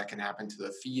mutations that can happen to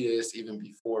the fetus even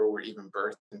before we're even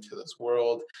birthed into this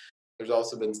world. There's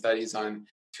also been studies on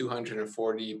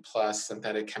 240 plus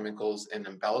synthetic chemicals in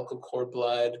umbilical cord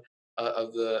blood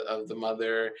of the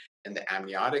mother, and the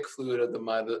amniotic fluid of the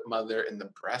mother, and the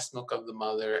breast milk of the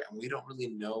mother, and we don't really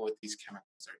know what these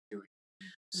chemicals are doing.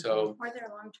 So, or their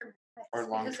long-term effects, or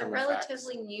because they're long-term effects.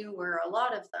 relatively newer, a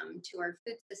lot of them, to our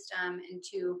food system and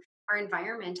to our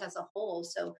environment as a whole.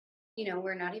 So,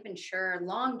 we're not even sure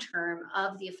long-term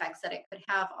of the effects that it could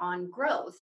have on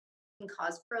growth. It can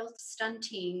cause growth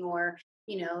stunting, or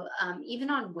even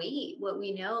on weight. What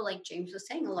we know, like James was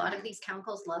saying, a lot of these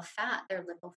chemicals love fat, they're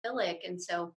lipophilic, and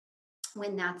so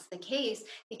when that's the case,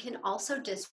 it can also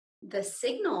the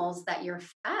signals that your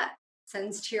fat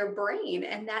sends to your brain,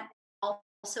 and that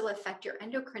also affect your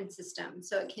endocrine system.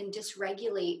 So it can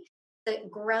dysregulate the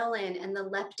ghrelin and the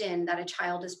leptin that a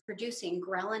child is producing.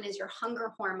 Ghrelin is your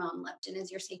hunger hormone, leptin is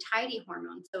your satiety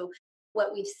hormone. So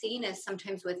what we've seen is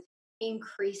sometimes with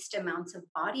increased amounts of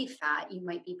body fat, you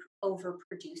might be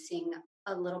overproducing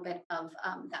a little bit of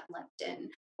that leptin,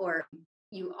 or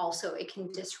it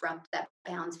can disrupt that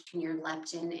balance between your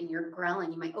leptin and your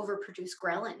ghrelin. You might overproduce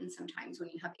ghrelin sometimes when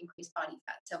you have increased body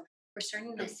fat. So we're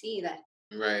starting to see that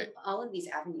all of these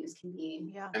avenues can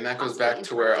be, and that goes back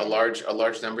to where a large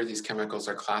number of these chemicals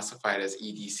are classified as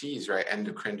EDCs, right?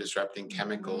 Endocrine disrupting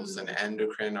chemicals. And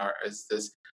endocrine is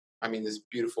this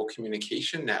beautiful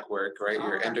communication network, right?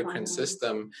 Your endocrine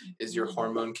system is your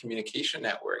hormone communication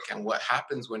network. And what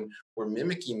happens when we're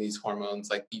mimicking these hormones,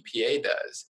 like BPA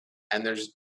does, and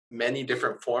there's many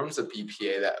different forms of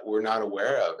BPA that we're not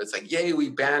aware of. It's like, yay, we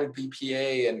banned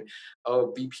BPA, and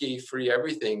BPA free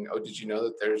everything. Oh, did you know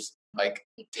that there's like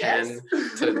 10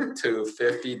 to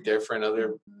 50 different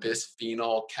other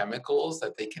bisphenol chemicals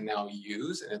that they can now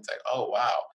use? And it's like, oh,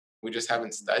 wow, we just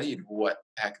haven't studied what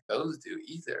the heck those do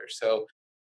either. So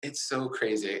it's so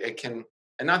crazy. It can,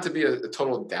 and not to be a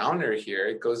total downer here,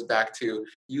 it goes back to,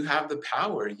 you have the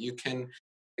power.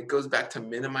 It goes back to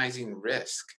minimizing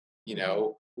risk.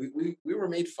 We were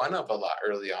made fun of a lot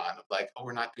early on, of like, oh,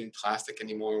 we're not doing plastic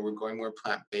anymore, we're going more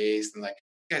plant-based, and like,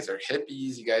 you guys are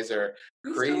hippies, you guys are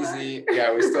crazy.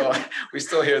 Yeah, we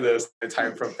still hear this the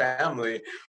time from family.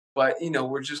 But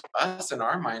we're just, us in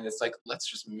our mind, it's like, let's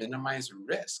just minimize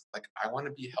risk. Like, I want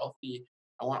to be healthy,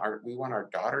 we want our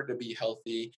daughter to be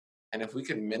healthy, and if we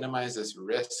can minimize this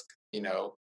risk,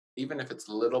 even if it's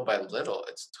little by little,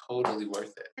 it's totally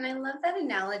worth it. And I love that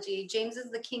analogy. James is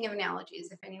the king of analogies.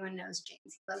 If anyone knows James,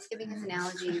 he loves giving his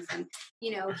analogies. And,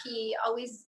 he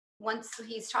always, once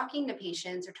he's talking to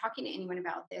patients or talking to anyone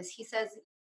about this, he says,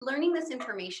 learning this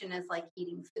information is like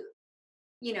eating food.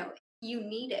 You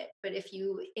need it, but if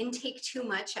you intake too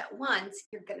much at once,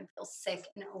 you're going to feel sick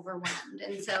and overwhelmed.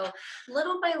 And so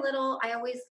little by little, I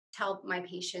always tell my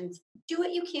patients, do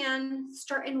what you can,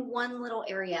 start in one little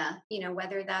area,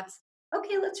 whether that's,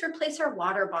 okay, let's replace our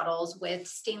water bottles with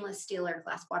stainless steel or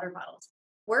glass water bottles.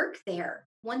 Work there.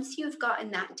 Once you've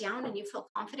gotten that down and you feel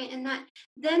confident in that,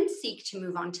 then seek to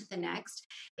move on to the next.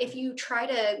 If you try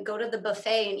to go to the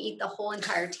buffet and eat the whole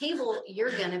entire table,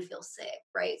 you're going to feel sick,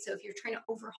 right? So if you're trying to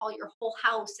overhaul your whole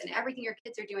house and everything your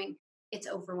kids are doing, it's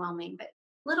overwhelming. But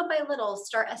little by little,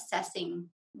 start assessing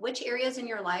which areas in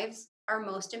your lives are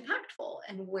most impactful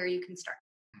and where you can start.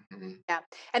 Yeah.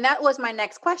 And that was my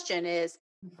next question is,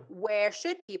 where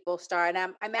should people start? And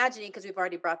I'm imagining, because we've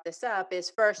already brought this up,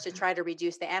 is first to try to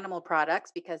reduce the animal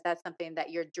products, because that's something that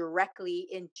you're directly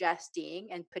ingesting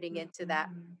and putting into that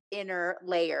inner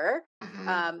layer.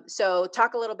 So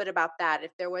talk a little bit about that.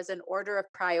 If there was an order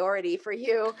of priority for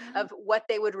you of what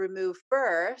they would remove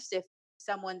first, if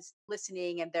someone's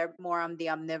listening and they're more on the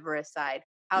omnivorous side,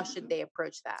 how should they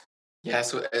approach that? Yeah,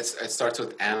 so it starts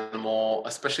with animal,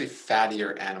 especially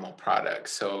fattier animal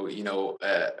products. So,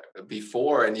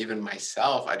 before, and even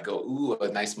myself, I'd go, ooh,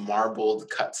 a nice marbled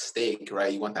cut steak,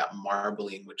 right? You want that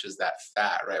marbling, which is that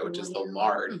fat, right? Which is the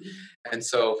lard. And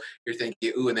so you're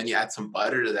thinking, ooh, and then you add some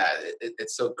butter to that.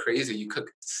 It's so crazy. You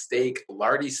cook steak,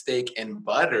 lardy steak in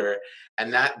butter,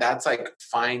 and that's like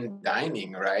fine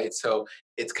dining, right? So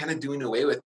it's kind of doing away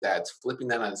with that. It's flipping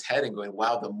that on its head and going,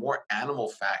 wow, the more animal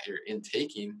fat you're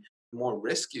intaking, the more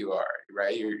risk you are,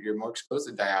 right? You're more exposed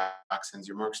to dioxins,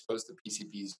 you're more exposed to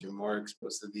PCBs, you're more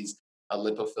exposed to these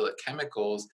lipophilic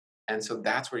chemicals. And so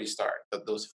that's where you start,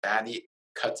 those fatty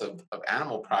cuts of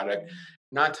animal product.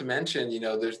 Not to mention,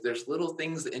 there's little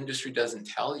things the industry doesn't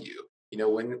tell you.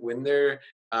 When they're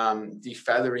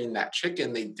defeathering that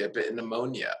chicken, they dip it in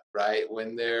ammonia, right?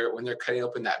 When they're cutting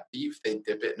open that beef, they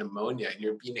dip it in ammonia, and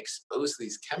you're being exposed to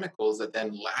these chemicals that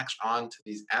then latch on to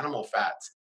these animal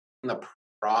fats in the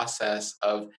process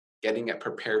of getting it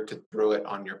prepared to throw it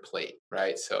on your plate,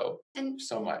 right? So And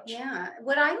so much. yeah,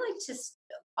 what I like to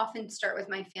often start with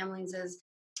my families is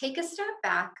take a step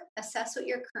back, assess what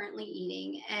you're currently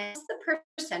eating, and what's the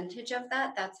percentage of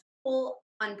that that's full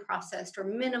unprocessed or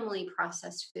minimally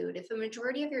processed food. If a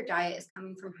majority of your diet is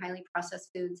coming from highly processed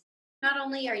foods, not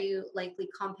only are you likely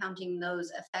compounding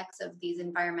those effects of these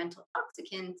environmental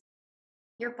toxicants,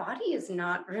 your body is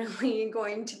not really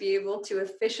going to be able to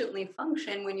efficiently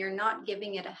function when you're not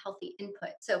giving it a healthy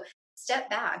input. So step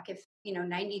back. If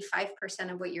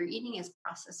 95% of what you're eating is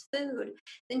processed food,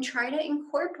 then try to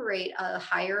incorporate a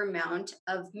higher amount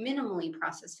of minimally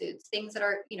processed foods, things that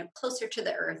are closer to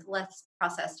the earth, less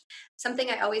processed. Something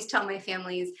I always tell my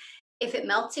families: if it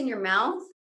melts in your mouth,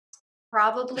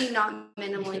 probably not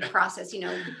minimally processed.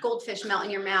 Goldfish melt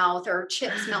in your mouth or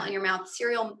chips melt in your mouth.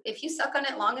 Cereal, if you suck on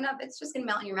it long enough, it's just going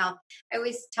to melt in your mouth. I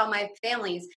always tell my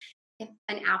families, if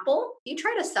an apple, you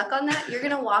try to suck on that, you're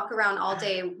going to walk around all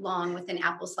day long with an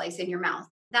apple slice in your mouth.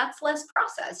 That's less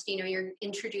processed. You're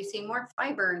introducing more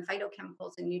fiber and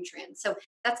phytochemicals and nutrients. So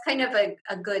that's kind of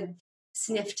a good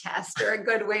sniff test or a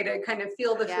good way to kind of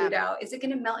feel the food out. Is it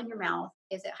going to melt in your mouth?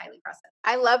 Is it highly processed?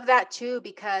 I love that too,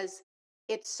 because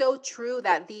it's so true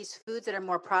that these foods that are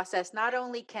more processed, not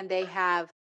only can they have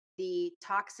the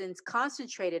toxins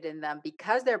concentrated in them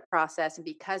because they're processed and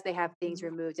because they have things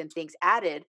removed and things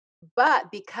added,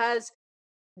 but because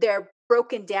they're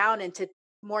broken down into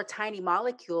more tiny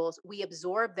molecules, we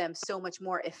absorb them so much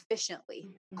more efficiently,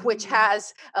 which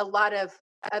has a lot of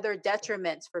other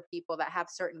detriments for people that have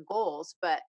certain goals.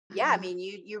 But yeah, I mean,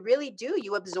 you really do.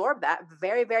 You absorb that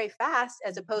very, very fast,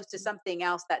 as opposed to something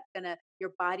else that's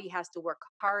your body has to work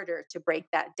harder to break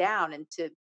that down and to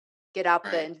get out the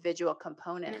Right. individual And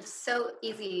components. it's so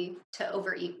easy to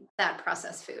overeat that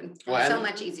processed food. Well, So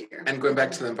much easier. And going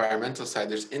back to the environmental side,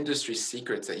 there's industry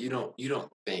secrets that you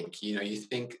don't think. You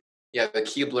think, yeah, the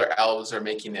Keebler elves are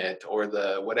making it, or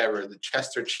the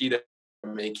Chester cheetah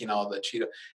are making all the Cheeto.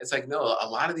 It's like, no, a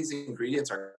lot of these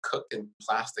ingredients are cooked in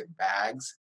plastic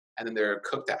bags, and then they're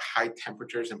cooked at high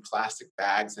temperatures in plastic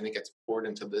bags, and it gets poured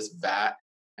into this vat,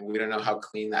 and we don't know how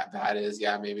clean that vat is.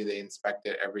 Yeah, maybe they inspect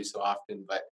it every so often,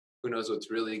 but who knows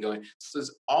what's really going. So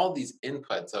there's all these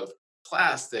inputs of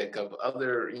plastic, of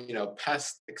other,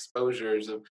 pest exposures,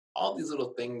 of all these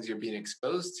little things you're being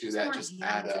exposed to that just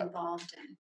add up. Involved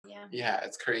in. Yeah. Yeah,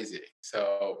 it's crazy.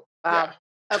 So Wow.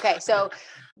 yeah, Okay, so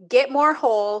get more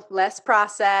whole, less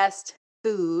processed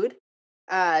food.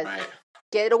 right,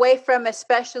 Get away from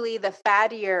especially the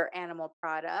fattier animal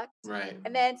products. right.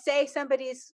 And then say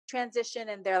somebody's transition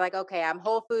and they're like, okay, I'm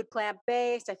whole food, plant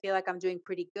based. I feel like I'm doing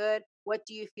pretty good. What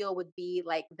do you feel would be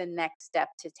like the next step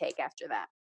to take after that?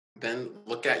 Then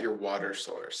look at your water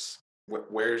source.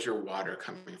 Where's your water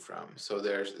coming from? So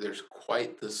there's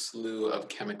quite the slew of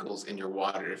chemicals in your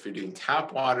water. If you're doing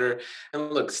tap water,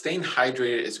 and look, staying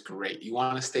hydrated is great. You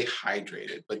want to stay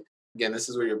hydrated, but again, this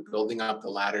is where you're building up the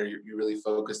ladder. You're really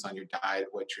focused on your diet,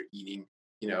 what you're eating,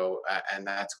 and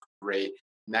that's great.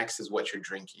 Next is what you're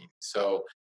drinking. So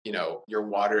your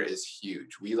water is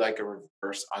huge. We like a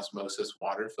reverse osmosis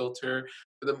water filter.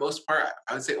 For the most part,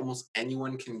 I would say almost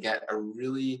anyone can get a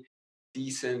really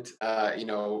decent,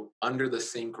 under the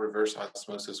sink reverse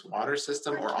osmosis water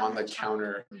system, or on the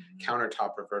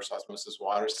countertop reverse osmosis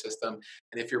water system.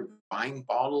 And if you're buying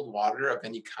bottled water of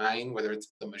any kind, whether it's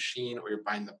the machine or you're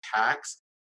buying the packs,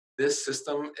 this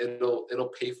system,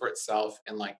 it'll pay for itself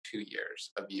in like 2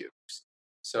 years of use.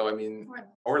 So I mean,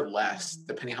 or less,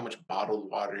 depending how much bottled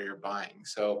water you're buying.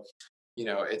 So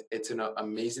it's an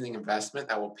amazing investment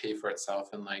that will pay for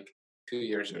itself in like 2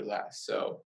 years or less.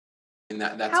 So, and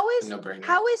that's a no-brainer.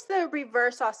 How is the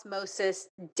reverse osmosis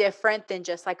different than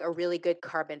just like a really good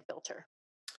carbon filter?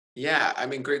 Yeah, I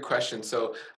mean, great question.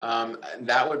 So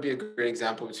that would be a great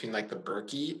example between like the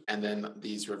Berkey and then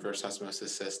these reverse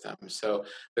osmosis systems. So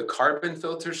the carbon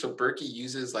filter, so Berkey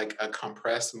uses like a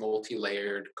compressed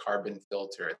multi-layered carbon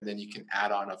filter, and then you can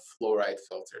add on a fluoride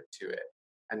filter to it.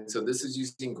 And so this is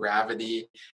using gravity.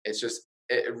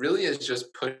 It really is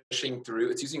just pushing through.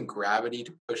 It's using gravity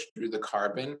to push through the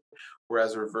carbon,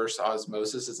 whereas reverse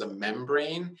osmosis is a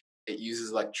membrane. It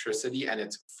uses electricity and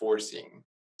it's forcing.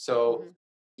 So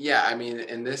yeah, I mean,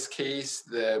 in this case,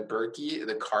 the Berkey,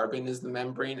 the carbon is the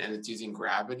membrane and it's using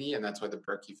gravity, and that's why the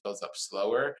Berkey fills up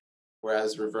slower.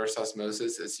 Whereas reverse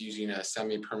osmosis is using a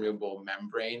semi-permeable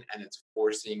membrane and it's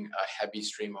forcing a heavy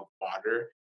stream of water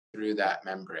through that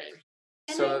membrane.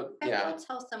 And So, I yeah, will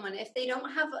tell someone, if they don't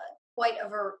have quite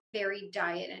a varied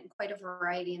diet and quite a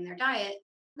variety in their diet,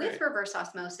 with right. reverse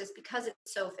osmosis, because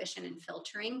it's so efficient in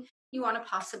filtering, you want to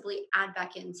possibly add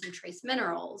back in some trace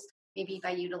minerals maybe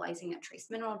by utilizing a trace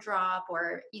mineral drop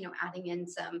or, adding in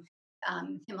some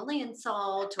Himalayan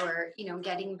salt or,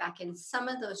 getting back in some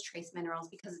of those trace minerals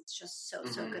because it's just so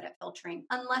good at filtering,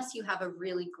 unless you have a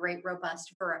really great,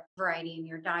 robust variety in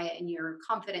your diet and you're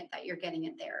confident that you're getting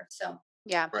it there. So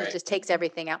yeah, it just takes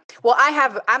everything out. Well,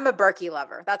 I'm a Berkey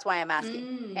lover. That's why I'm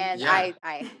asking. And Yeah.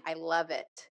 I love it.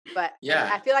 But Yeah.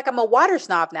 I feel like I'm a water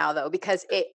snob now though, because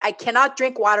I cannot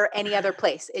drink water any other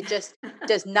place. It just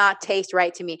does not taste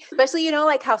right to me. Especially,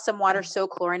 like how some water's so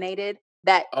chlorinated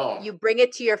that you bring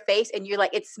it to your face and you're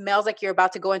like, it smells like you're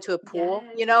about to go into a pool.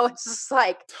 It's just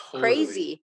like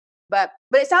crazy. But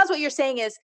it sounds what you're saying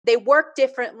is they work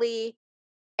differently,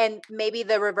 and maybe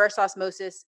the reverse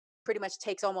osmosis pretty much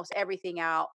takes almost everything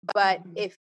out. But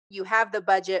if you have the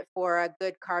budget for a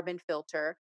good carbon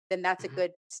filter, then that's a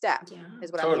good step,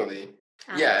 is what I'm hearing.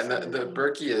 Yeah, and the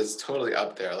Berkey is totally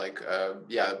up there. Like,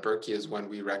 Berkey is one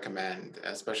we recommend,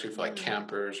 especially for like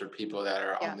campers or people that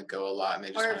are on the go a lot and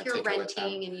they just want to take it with them. Or if you're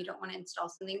renting and you don't want to install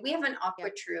something. We have an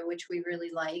Aqua True, which we really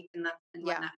like, and that's been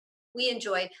one that we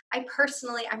enjoy. I'm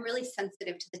really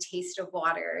sensitive to the taste of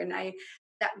water, and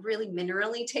that really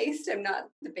minerally taste, I'm not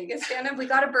the biggest fan of. We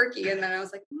got a Berkey, and then I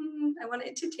was like, I want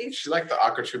it to taste. She liked the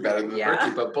Aqua True better than the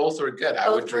Berkey, but both were good. I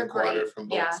would drink water from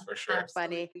both for sure. That's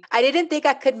funny. I didn't think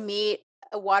I could meet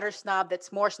a water snob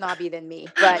that's more snobby than me,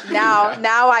 but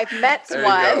now I've met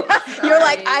one. You're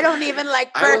like, I don't even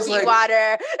like Berkey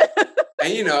water.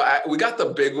 And we got the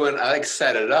big one. I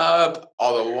set it up,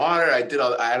 all the water. I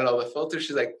added all the filters.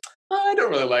 She's like, I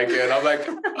don't really like it. I'm like,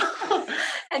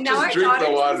 and now just drink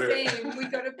the water. The same. We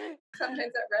go to sometimes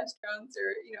at restaurants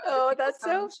or Oh, that's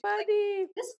so funny. Like,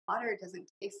 this water doesn't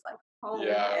taste like home.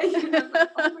 Yeah. Like,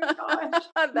 oh my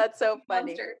gosh, that's so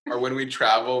funny. Or when we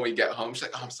travel and we get home, she's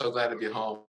like, I'm so glad to be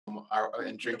home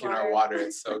and drinking our water.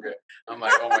 It's so good. I'm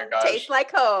like, oh my gosh, tastes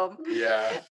like home.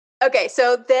 Yeah. Okay,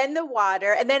 so then the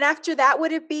water, and then after that,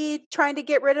 would it be trying to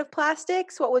get rid of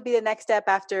plastics? What would be the next step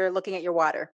after looking at your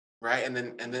water? Right. And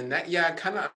then that,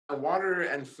 kind of water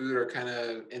and food are kind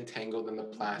of entangled in the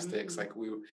plastics. Like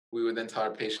we would then tell our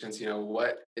patients,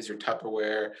 what is your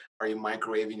Tupperware? Are you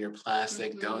microwaving your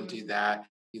plastic? Don't do that.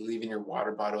 You leaving your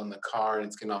water bottle in the car and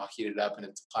it's going to all heat it up and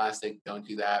it's plastic. Don't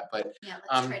do that. But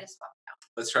let's try to swap it out.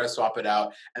 Let's try to swap it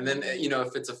out. And then,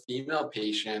 if it's a female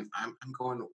patient, I'm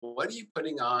going, what are you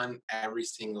putting on every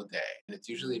single day? And it's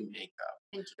usually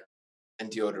makeup and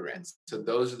deodorants. So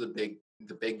those are the big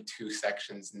two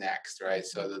sections next, right?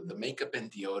 So the makeup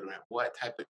and deodorant, what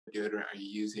type of deodorant are you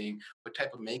using? What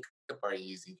type of makeup are you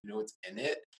using? You know what's in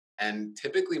it? And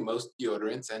typically most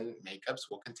deodorants and makeups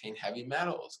will contain heavy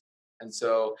metals. And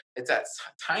so it's at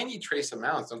tiny trace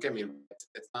amounts. Don't get me wrong,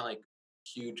 it's not like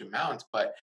huge amounts,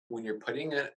 but when you're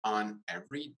putting it on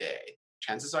every day,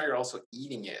 chances are you're also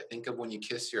eating it. Think of when you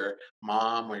kiss your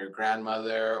mom or your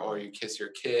grandmother, or you kiss your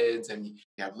kids and you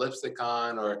have lipstick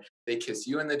on, or they kiss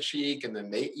you in the cheek and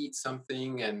then they eat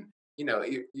something, and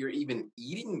you're even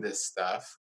eating this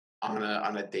stuff on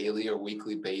a daily or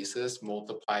weekly basis,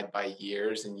 multiplied by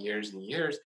years and years and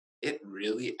years. It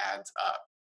really adds up.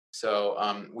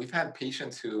 So we've had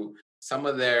patients who some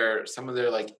of their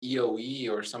like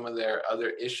EOE or some of their other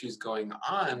issues going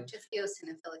on, just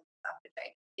eosinophilic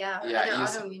esophagitis. Yeah,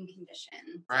 autoimmune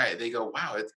condition. Right. They go,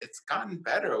 wow, it's gotten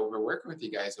better over working with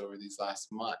you guys over these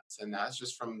last months. And that's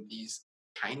just from these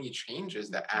tiny changes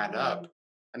that add up.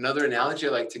 Another analogy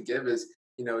I like to give is,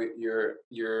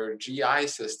 your GI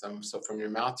system. So from your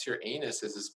mouth to your anus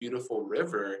is this beautiful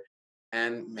river.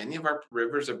 And many of our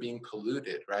rivers are being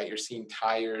polluted, right? You're seeing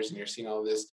tires and you're seeing all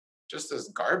this, just this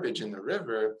garbage in the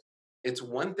river. It's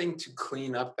one thing to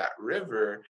clean up that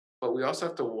river, but we also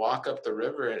have to walk up the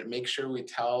river and make sure we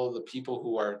tell the people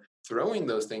who are throwing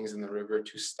those things in the river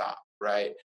to stop,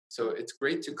 right? So it's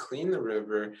great to clean the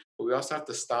river, but we also have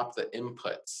to stop the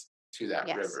inputs to that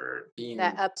river.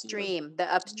 The upstream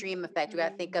effect. We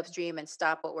got to think upstream and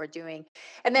stop what we're doing.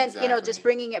 And then, just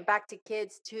bringing it back to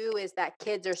kids too, is that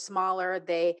kids are smaller.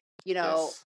 They,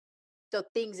 so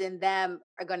things in them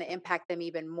are going to impact them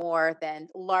even more than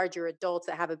larger adults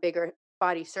that have a bigger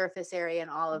body surface area and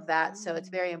all of that. So it's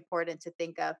very important to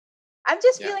think of. I'm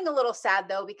just feeling a little sad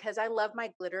though, because I love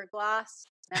my glitter gloss.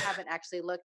 I haven't actually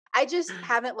looked. I just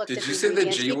haven't looked. Did you say the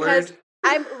G word?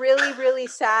 I'm really, really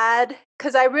sad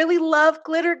because I really love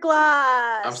glitter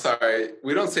gloss. I'm sorry.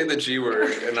 We don't say the G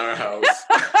word in our house.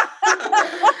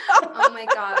 Oh my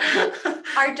God.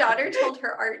 Our daughter told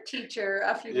her art teacher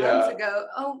a few months ago,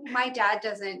 oh, my dad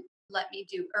doesn't let me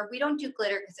we don't do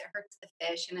glitter because it hurts the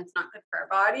fish and it's not good for our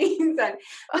bodies. But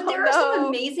there are some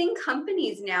amazing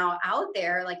companies now out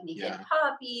there, like Naked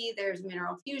Poppy, there's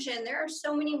Mineral Fusion. There are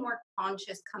so many more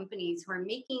conscious companies who are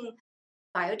making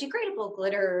biodegradable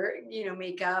glitter,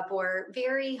 makeup, or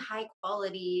very high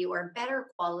quality or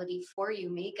better quality for you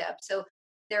makeup. So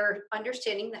they're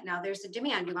understanding that now there's a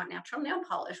demand. We want natural nail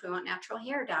polish, we want natural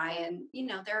hair dye. And,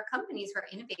 there are companies who are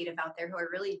innovative out there who are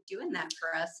really doing that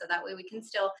for us. So that way we can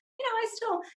still,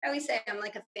 I always say I'm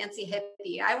like a fancy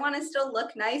hippie. I want to still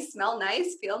look nice, smell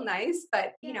nice, feel nice,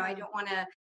 but, I don't want to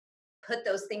put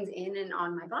those things in and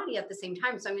on my body at the same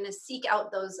time. So I'm going to seek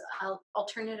out those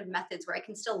alternative methods where I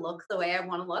can still look the way I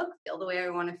want to look, feel the way I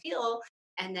want to feel,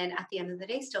 and then at the end of the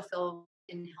day, still feel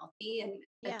healthy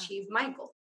and achieve my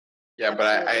goal. Yeah,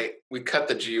 but we cut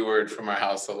the G word from our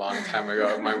house a long time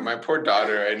ago. My poor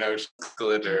daughter, I know she's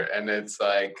glitter, and it's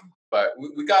like, but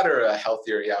we got her a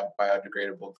healthier,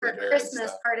 biodegradable glitter. For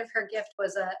Christmas, part of her gift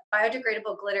was a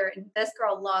biodegradable glitter, and this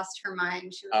girl lost her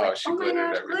mind. She was she glittered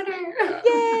my gosh, everything. glitter.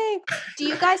 Yay! Do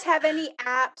you guys have any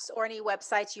apps or any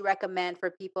websites you recommend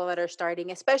for people that are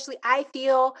starting? Especially, I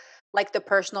feel like the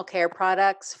personal care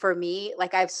products for me,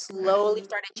 like I've slowly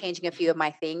started changing a few of my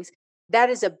things. That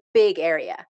is a big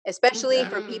area, especially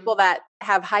for people that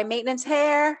have high maintenance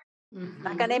hair.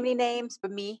 Not gonna name any names, but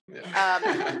me.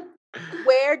 Yeah.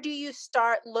 Where do you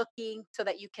start looking so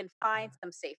that you can find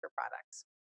some safer products?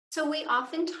 So we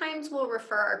oftentimes will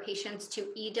refer our patients to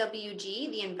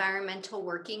EWG, the Environmental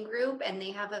Working Group, and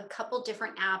they have a couple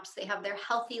different apps. They have their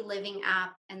Healthy Living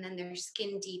app and then their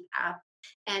Skin Deep app.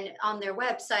 And on their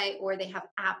website, or they have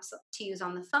apps to use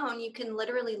on the phone, you can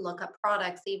literally look up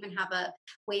products. They even have a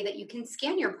way that you can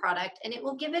scan your product and it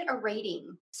will give it a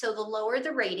rating. So the lower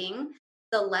the rating,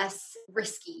 the less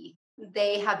risky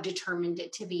they have determined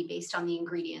it to be based on the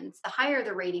ingredients. The higher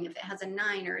the rating, if it has a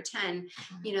 9 or a 10,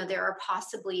 there are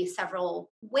possibly several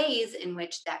ways in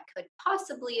which that could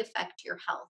possibly affect your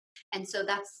health. And so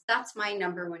that's my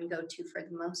number one go-to for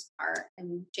the most part.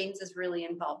 And James is really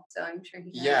involved, so I'm sure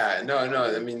he has. No.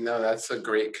 I mean, no, that's a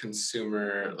great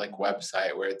consumer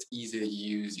website where it's easy to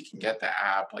use. You can get the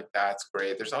app, that's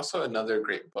great. There's also another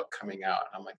great book coming out.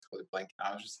 I'm totally blanking.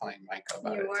 I was just telling Mike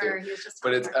about it too.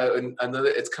 But it's another.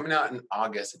 It's coming out in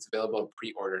August. It's available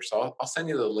pre-order. So I'll send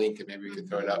you the link and maybe we can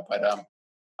throw it up. But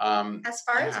as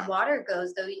far as water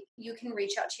goes, though, you can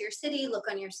reach out to your city, look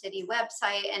on your city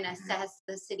website and assess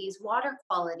the city's water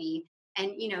quality.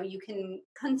 And, you can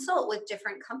consult with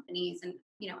different companies and,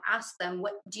 ask them,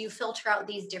 what do you filter out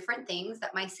these different things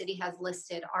that my city has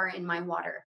listed are in my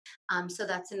water? So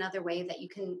that's another way that you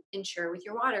can ensure with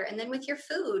your water. And then with your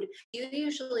food, you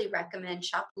usually recommend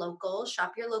shop local,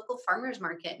 shop your local farmers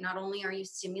market. Not only are you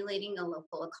stimulating a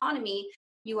local economy,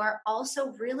 you are also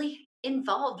really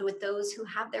involved with those who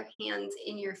have their hands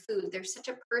in your food. There's such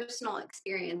a personal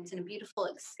experience and a beautiful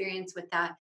experience with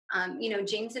that.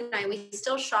 James and I, we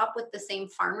still shop with the same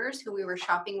farmers who we were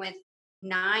shopping with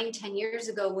 9-10 years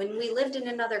ago when we lived in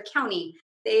another county.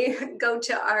 They go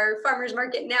to our farmers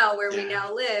market now where we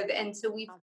now live. And so we've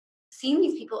seen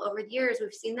these people over the years.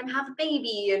 We've seen them have a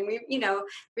baby and we've,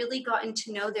 really gotten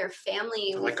to know their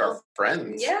family. They're like our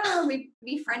friends. Yeah, we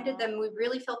befriended them. We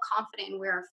really feel confident in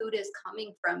where our food is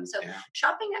coming from. So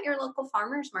shopping at your local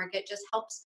farmers market just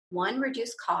helps, one,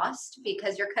 reduce cost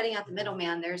because you're cutting out the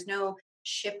middleman. There's no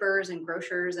shippers and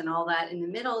grocers and all that in the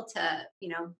middle to,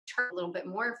 charge a little bit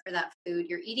more for that food.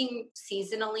 You're eating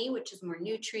seasonally, which is more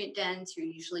nutrient dense. You're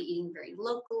usually eating very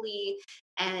locally.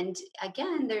 And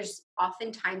again, there's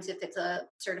oftentimes if it's a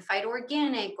certified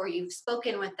organic or you've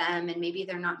spoken with them and maybe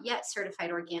they're not yet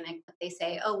certified organic, but they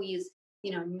say, oh, we use,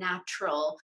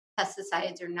 natural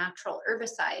pesticides or natural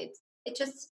herbicides. It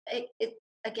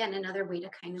again, another way to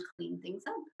kind of clean things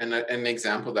up. And an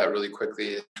example that really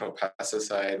quickly, natural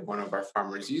pesticide one of our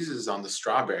farmers uses on the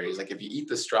strawberries. Like if you eat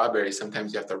the strawberry,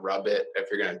 sometimes you have to rub it if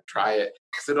you're going to try it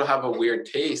because it'll have a weird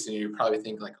taste and you probably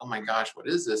think like, oh my gosh, what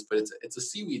is this? But it's a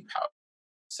seaweed powder.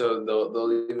 So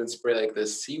they'll even spray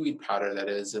this seaweed powder that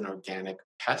is an organic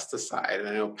pesticide. And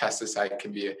I know pesticide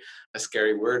can be a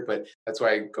scary word, but that's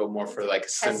why I go more for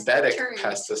synthetic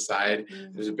pesticide.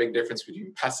 Mm-hmm. There's a big difference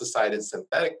between pesticide and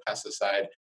synthetic pesticide,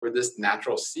 where this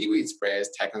natural seaweed spray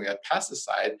is technically a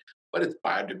pesticide, but it's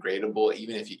biodegradable.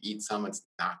 Even if you eat some, it's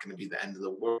not going to be the end of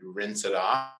the world. You rinse it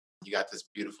off, you got this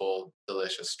beautiful,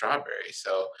 delicious strawberry.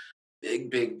 So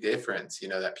big difference,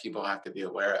 that people have to be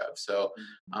aware of. So,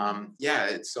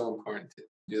 it's so important to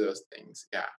do those things.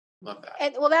 Yeah, love that.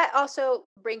 And that also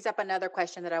brings up another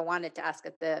question that I wanted to ask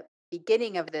at the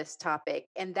beginning of this topic,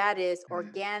 and that is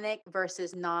organic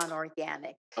versus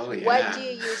non-organic. Oh, yeah. What do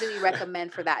you usually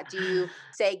recommend for that? Do you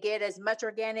say get as much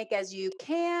organic as you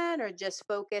can, or just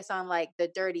focus on the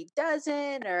dirty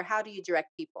dozen, or how do you direct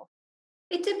people?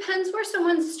 It depends where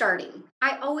someone's starting.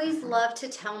 I always love to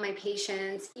tell my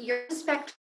patients, you're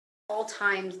spectrum all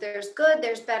times. There's good,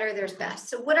 there's better, there's best.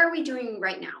 So what are we doing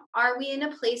right now? Are we in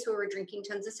a place where we're drinking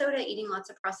tons of soda, eating lots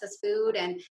of processed food,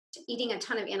 and eating a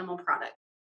ton of animal product?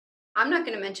 I'm not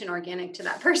going to mention organic to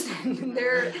that person.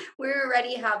 We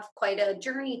already have quite a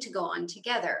journey to go on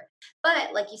together.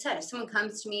 But like you said, if someone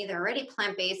comes to me, they're already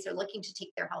plant-based, they're looking to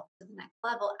take their health to the next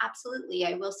level, absolutely,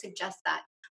 I will suggest that.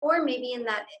 Or maybe in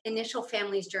that initial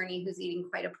family's journey who's eating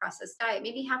quite a processed diet,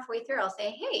 maybe halfway through, I'll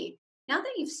say, hey, now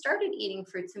that you've started eating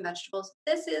fruits and vegetables,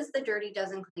 this is the Dirty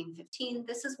Dozen Clean 15.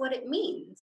 This is what it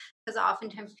means. Because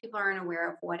oftentimes people aren't aware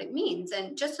of what it means.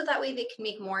 And just so that way they can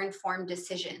make more informed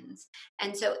decisions.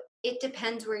 And so it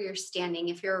depends where you're standing.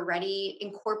 If you're already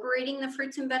incorporating the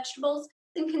fruits and vegetables,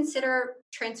 then consider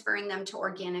transferring them to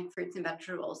organic fruits and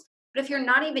vegetables. But if you're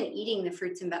not even eating the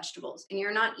fruits and vegetables and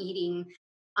you're not eating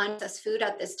unprocessed food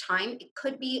at this time, it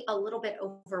could be a little bit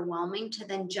overwhelming to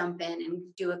then jump in and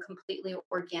do a completely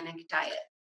organic diet.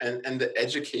 And the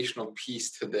educational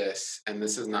piece to this, and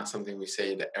this is not something we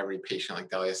say to every patient, like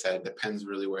Dahlia said, it depends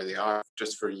really where they are.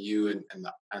 Just for you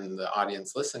and the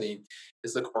audience listening,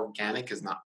 is look, organic is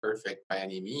not perfect by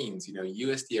any means.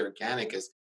 USD organic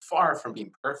is far from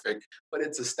being perfect, but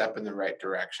it's a step in the right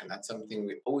direction. That's something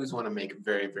we always want to make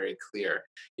very, very clear.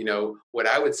 What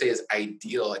I would say is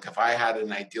ideal. Like if I had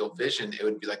an ideal vision, it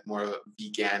would be like more of a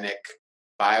veganic,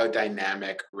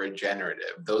 biodynamic,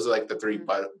 regenerative. Those are like the three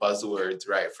buzzwords,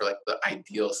 right? For like the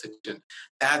ideal situation.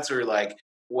 That's where like,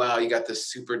 wow, you got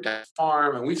this super dense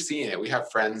farm, and we've seen it. We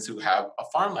have friends who have a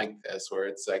farm like this where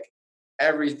it's like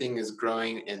everything is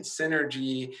growing in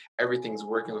synergy, everything's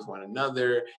working with one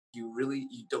another. You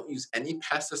don't use any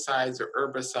pesticides or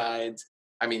herbicides.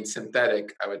 I mean,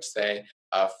 synthetic, I would say,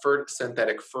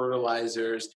 synthetic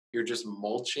fertilizers. You're just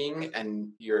mulching and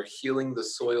you're healing the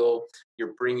soil.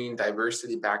 You're bringing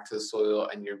diversity back to the soil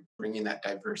and you're bringing that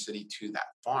diversity to that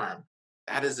farm.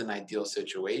 That is an ideal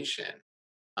situation.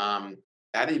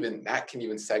 That can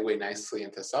even segue nicely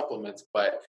into supplements,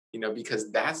 but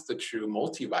because that's the true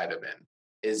multivitamin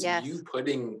is you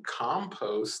putting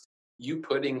compost, you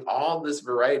putting all this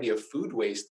variety of food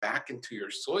waste back into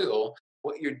your soil.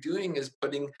 What you're doing is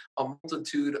putting a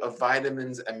multitude of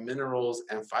vitamins and minerals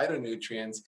and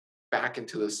phytonutrients back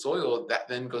into the soil that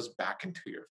then goes back into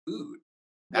your food.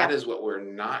 That is what we're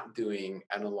not doing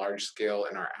on a large scale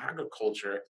in our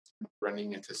agriculture,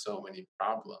 running into so many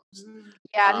problems.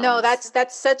 No,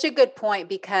 that's such a good point,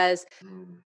 because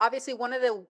obviously one of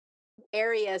the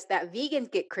areas that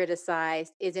vegans get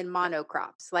criticized is in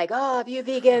monocrops. Like, oh, if you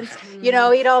vegans,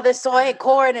 eat all this soy and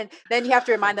corn, and then you have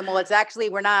to remind them, well, it's actually,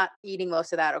 we're not eating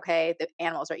most of that, okay? The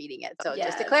animals are eating it. So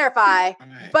just to clarify,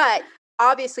 but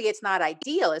obviously it's not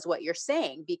ideal is what you're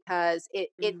saying, because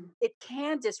it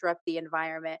can disrupt the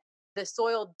environment. The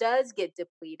soil does get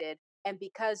depleted, and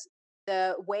because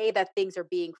the way that things are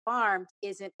being farmed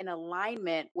isn't in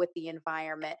alignment with the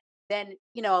environment, then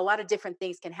a lot of different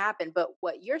things can happen. But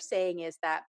what you're saying is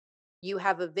that you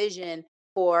have a vision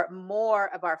for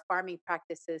more of our farming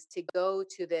practices to go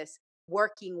to this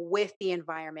working with the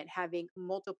environment, having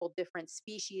multiple different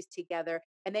species together,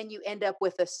 and then you end up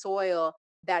with a soil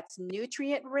that's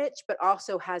nutrient rich but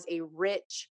also has a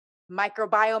rich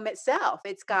microbiome itself.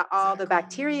 It's got all the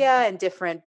bacteria and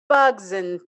different bugs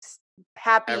and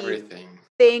happy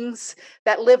things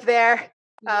that live there.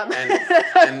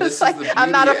 And this is the beauty.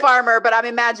 I'm not a farmer, but I'm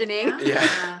imagining.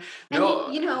 And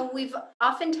we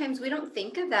don't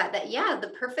think of that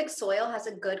the perfect soil has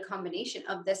a good combination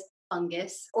of this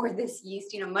fungus or this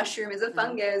yeast. Mushroom is a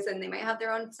fungus, and they might have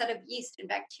their own set of yeast and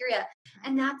bacteria,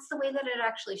 and that's the way that it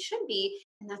actually should be,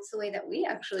 and that's the way that we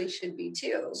actually should be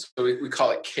too. So we call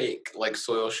it cake. Like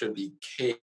soil should be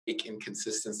cake in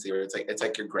consistency, or it's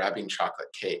like you're grabbing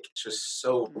chocolate cake. It's just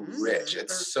so rich.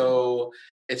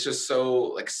 It's just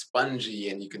so like spongy,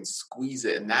 and you can squeeze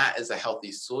it, and that is a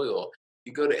healthy soil.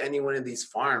 You go to any one of these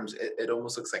farms, it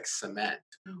almost looks like cement.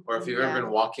 Or if you've ever been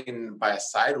walking by a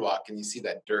sidewalk and you see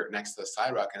that dirt next to the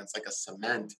sidewalk and it's like a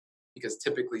cement, because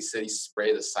typically cities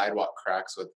spray the sidewalk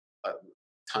cracks with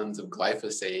tons of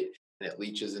glyphosate, and it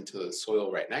leaches into the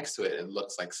soil right next to it and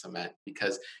looks like cement,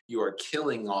 because you are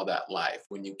killing all that life.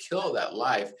 When you kill that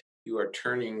life, you are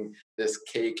turning this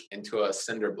cake into a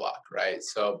cinder block, right?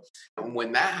 So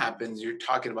when that happens, you're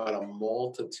talking about a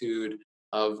multitude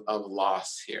of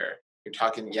loss here. You're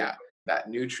talking, that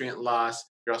nutrient loss.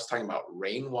 You're also talking about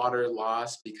rainwater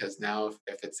loss, because now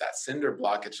if it's that cinder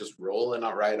block, it's just rolling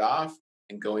out right off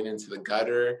and going into the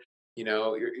gutter.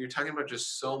 You're talking about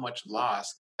just so much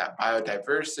loss. That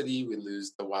biodiversity, we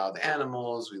lose the wild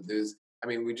animals, we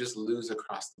just lose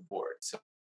across the board. So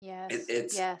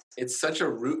it's such a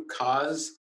root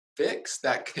cause fix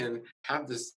that can have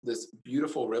this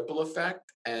beautiful ripple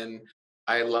effect. And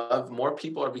I love more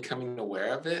people are becoming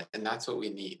aware of it, and that's what we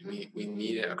need. We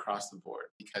need it across the board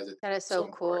because it's That is so so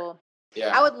important. cool. I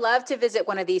Yeah. would love to visit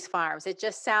one of these farms. It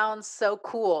just sounds so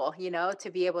cool,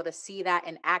 to be able to see that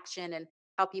in action and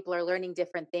how people are learning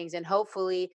different things. And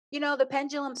hopefully, the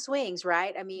pendulum swings,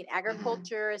 right? I mean,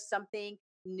 agriculture is something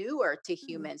newer to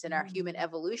humans and our human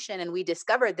evolution. And we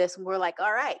discovered this and we're like,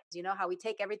 all right, how we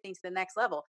take everything to the next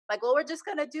level. Like, well, we're just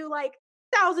going to do like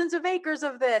thousands of acres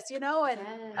of this, and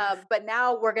Yes. but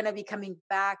now we're going to be coming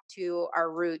back to our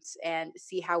roots and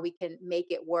see how we can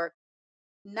make it work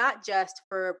not just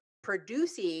for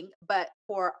producing, but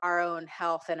for our own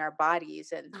health and our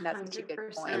bodies. And that's such a good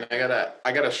point. And 100%.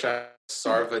 I gotta shout out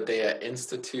Sarvadea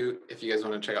Institute. If you guys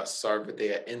want to check out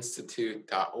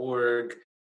sarvadeainstitute.org,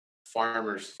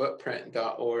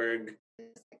 farmersfootprint.org,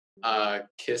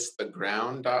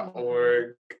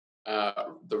 kisstheground.org,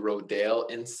 the Rodale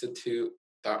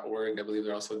Institute.org. I believe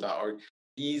they're also .org.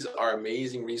 These are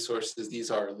amazing resources.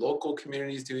 These are local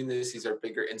communities doing this. These are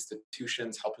bigger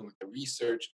institutions helping with the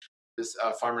research. This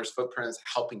Farmers Footprint is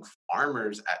helping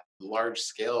farmers at large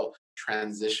scale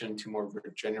transition to more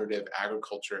regenerative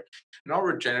agriculture. And all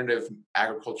regenerative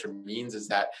agriculture means is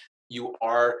that you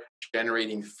are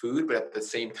generating food, but at the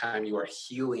same time, you are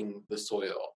healing the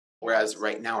soil. Whereas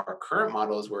right now, our current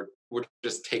model is we're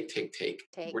just take.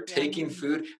 We're taking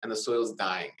food and the soil's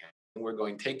dying. And we're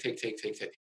going take.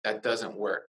 That doesn't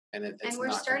work. And it's And we're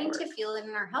not gonna starting work. to feel it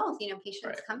in our health. Patients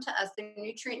Right. come to us, they're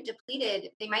nutrient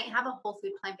depleted. They might have a whole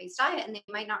food plant-based diet and they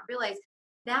might not realize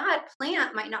that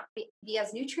plant might not be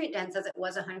as nutrient dense as it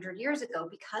was 100 years ago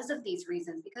because of these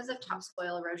reasons, because of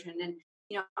topsoil erosion and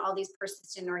all these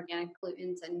persistent organic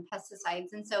pollutants and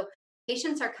pesticides. And so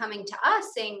patients are coming to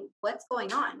us saying, what's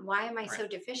going on? Why am I so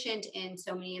Right. deficient in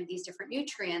so many of these different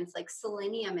nutrients like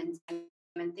selenium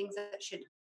and things that should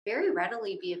very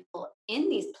readily be available in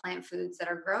these plant foods that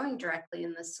are growing directly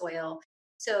in the soil.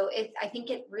 So I think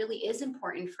it really is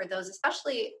important for those,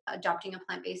 especially adopting a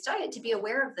plant-based diet, to be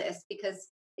aware of this because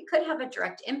it could have a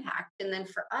direct impact. And then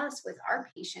for us with our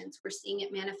patients, we're seeing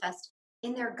it manifest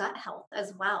in their gut health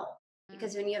as well.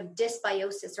 Because when you have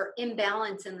dysbiosis or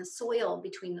imbalance in the soil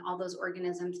between all those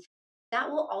organisms, that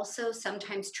will also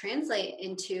sometimes translate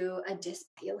into a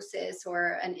dysbiosis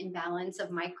or an imbalance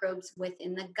of microbes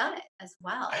within the gut as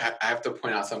well. I have to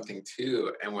point out something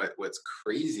too, and what's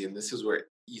crazy, and this is where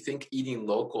you think eating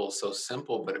local is so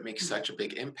simple, but it makes such a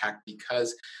big impact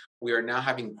because we are now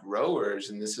having growers,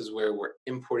 and this is where we're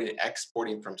importing and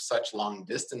exporting from such long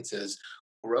distances.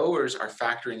 Growers are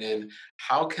factoring in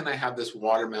how can I have this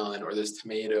watermelon or this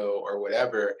tomato or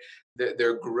whatever.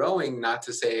 They're growing not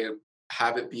to say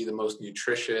have it be the most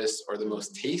nutritious or the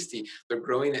most tasty. They're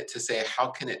growing it to say how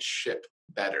can it ship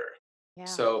better. Yeah.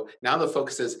 So now the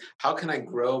focus is how can I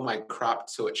grow my crop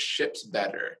so it ships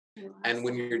better? And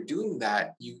when you're doing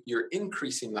that, you're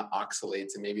increasing the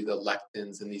oxalates and maybe the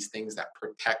lectins and these things that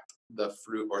protect the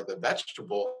fruit or the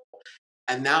vegetable.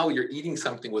 And now you're eating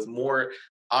something with more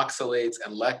oxalates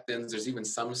and lectins. There's even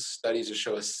some studies that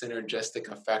show a synergistic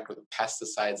effect with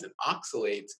pesticides and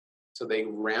oxalates. So they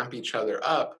ramp each other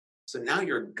up. So now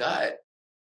your gut,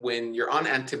 when you're on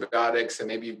antibiotics and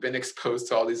maybe you've been exposed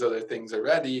to all these other things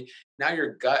already, now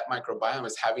your gut microbiome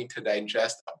is having to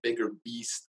digest a bigger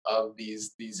beast of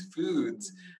these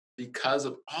foods because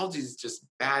of all these just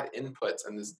bad inputs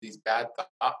and these bad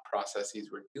thought processes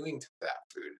we're doing to that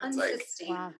food. It's like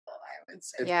Unsustainable, I would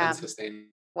say. it's Yeah. unsustainable.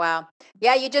 Wow.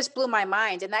 Yeah, you just blew my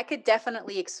mind. And that could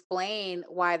definitely explain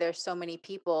why there's so many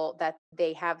people that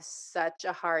they have such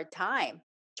a hard time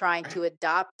trying to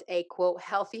adopt a quote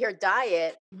healthier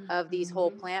diet of these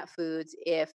whole Mhm. plant foods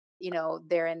if,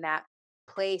 they're in that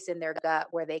place in their gut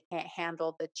where they can't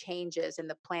handle the changes in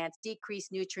the plants,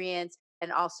 decrease nutrients,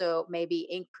 and also maybe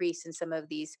increase in some of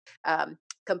these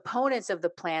components of the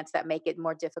plants that make it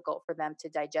more difficult for them to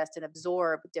digest and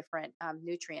absorb different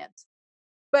nutrients.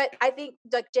 But I think,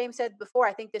 like James said before,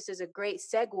 I think this is a great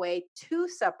segue to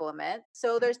supplement.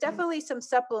 So there's definitely some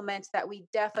supplements that we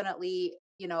definitely,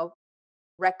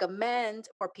 recommend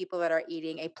for people that are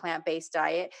eating a plant-based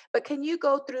diet. But can you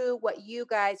go through what you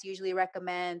guys usually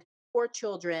recommend for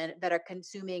children that are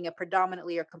consuming a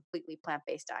predominantly or completely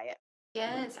plant-based diet?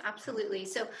 Yes, absolutely.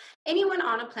 So, anyone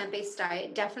on a plant based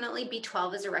diet, definitely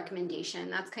B12 is a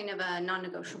recommendation. That's kind of a non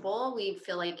negotiable. We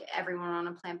feel like everyone on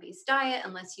a plant based diet,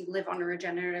 unless you live on a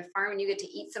regenerative farm and you get to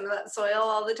eat some of that soil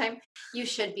all the time, you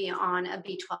should be on a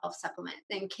B12 supplement.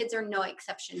 And kids are no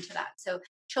exception to that. So,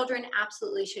 children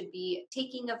absolutely should be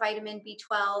taking a vitamin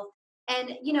B12.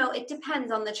 And, it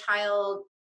depends on the child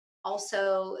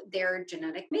also their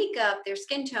genetic makeup, their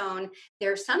skin tone,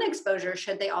 their sun exposure,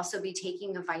 should they also be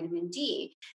taking a vitamin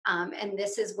D. And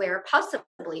this is where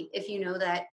possibly, if you know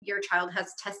that your child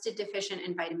has tested deficient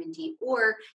in vitamin D,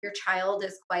 or your child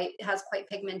has quite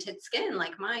pigmented skin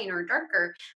like mine or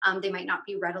darker, they might not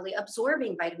be readily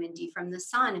absorbing vitamin D from the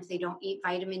sun if they don't eat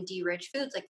vitamin D rich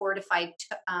foods like fortified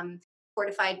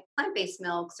plant-based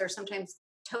milks, or sometimes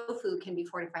tofu can be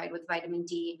fortified with vitamin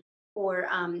D, or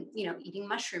eating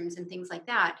mushrooms and things like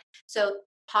that. So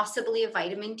possibly a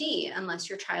vitamin D, unless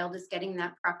your child is getting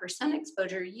that proper sun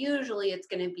exposure. Usually it's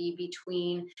going to be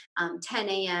between 10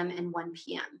 a.m. and 1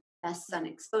 p.m. best sun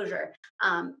exposure.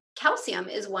 Calcium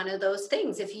is one of those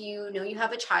things. If you know you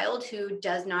have a child who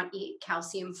does not eat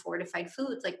calcium fortified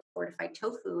foods like fortified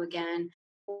tofu again,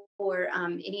 or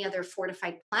any other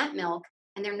fortified plant milk,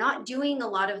 and they're not doing a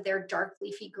lot of their dark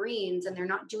leafy greens, and they're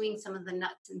not doing some of the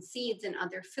nuts and seeds and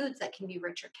other foods that can be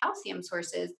richer calcium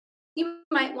sources, you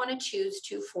might want to choose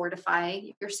to fortify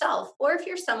yourself. Or if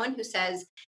you're someone who says,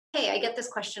 hey, I get this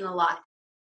question a lot.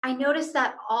 I noticed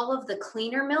that all of the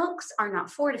cleaner milks are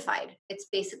not fortified. It's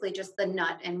basically just the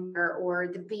nut and or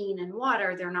the bean and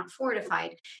water. They're not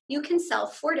fortified. You can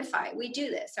self-fortify. We do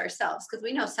this ourselves because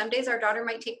we know some days our daughter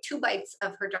might take 2 bites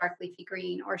of her dark leafy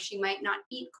green, or she might not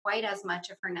eat quite as much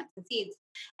of her nuts and seeds.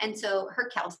 And so her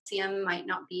calcium might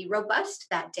not be robust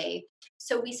that day.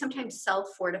 So we sometimes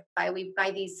self-fortify. We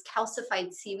buy these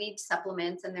calcified seaweed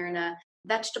supplements, and they're in a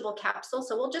vegetable capsule.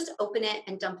 So we'll just open it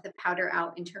and dump the powder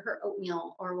out into her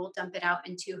oatmeal, or we'll dump it out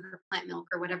into her plant milk,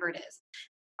 or whatever it is.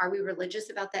 Are we religious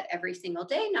about that every single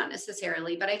day? Not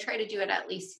necessarily, but I try to do it at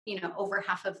least, over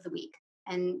half of the week.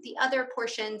 And the other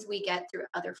portions we get through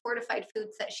other fortified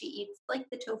foods that she eats, like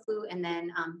the tofu, and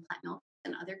then plant milk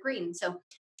and other greens. So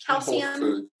calcium, whole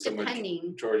food, depending.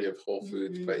 Majority of whole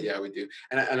foods, but yeah, we do.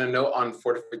 And a note on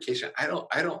fortification, I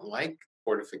don't like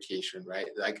fortification, right?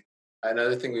 Like,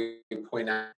 another thing we point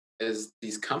out is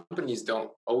these companies don't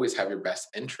always have your best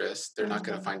interest. They're not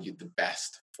going to find you the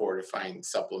best fortifying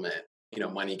supplement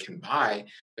money can buy.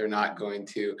 They're not going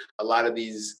to. A lot of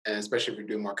these, and especially if you're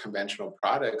doing more conventional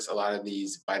products, a lot of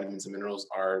these vitamins and minerals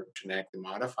are genetically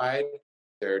modified.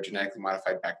 They're genetically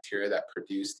modified bacteria that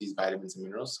produce these vitamins and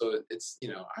minerals. So it's,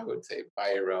 I would say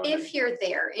buy your own. If you're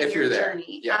there in your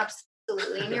journey, yeah.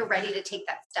 Absolutely. And you're ready to take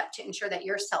that step to ensure that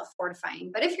you're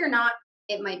self-fortifying. But if you're not,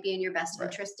 it might be in your best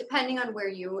interest, depending on where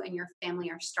you and your family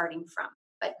are starting from.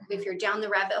 But if you're down the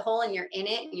rabbit hole and you're in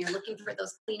it and you're looking for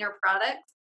those cleaner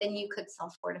products, then you could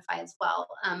self-fortify as well.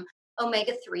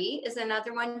 Omega-3 is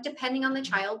another one, depending on the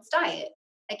child's diet.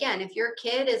 Again, if your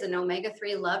kid is an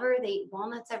omega-3 lover, they eat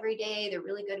walnuts every day. They're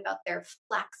really good about their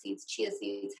flax seeds, chia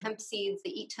seeds, hemp seeds.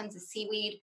 They eat tons of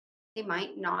seaweed. They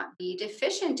might not be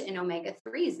deficient in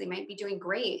omega-3s. They might be doing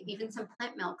great. Even some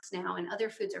plant milks now and other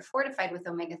foods are fortified with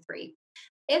omega-3.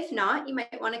 If not, you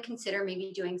might want to consider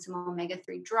maybe doing some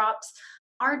omega-3 drops.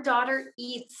 Our daughter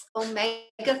eats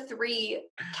omega-3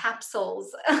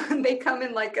 capsules. They come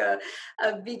in like a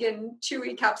vegan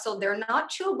chewy capsule. They're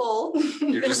not chewable.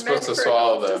 You're just supposed to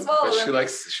swallow them, but she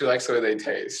likes the way they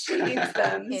taste. She eats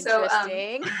them. Interesting.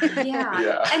 So,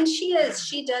 yeah. And she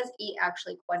does eat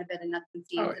actually quite a bit of nuts and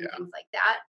seeds and things like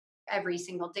that every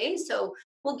single day. So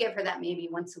we'll give her that maybe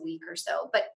once a week or so.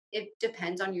 But it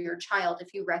depends on your child.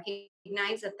 If you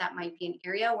recognize that might be an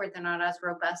area where they're not as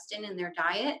robust in their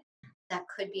diet, that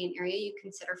could be an area you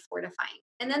consider fortifying.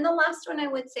 And then the last one I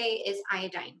would say is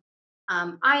iodine.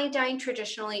 Iodine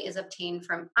traditionally is obtained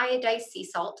from iodized sea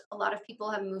salt. A lot of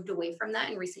people have moved away from that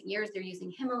in recent years. They're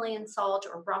using Himalayan salt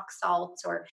or rock salts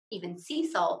or even sea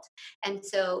salt. And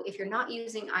so if you're not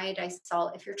using iodized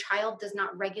salt, if your child does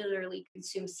not regularly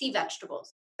consume sea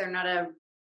vegetables, they're not a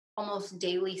almost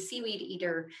daily seaweed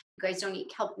eater, you guys don't eat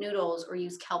kelp noodles or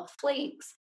use kelp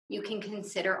flakes, you can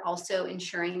consider also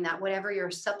ensuring that whatever you're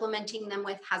supplementing them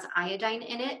with has iodine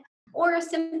in it. Or a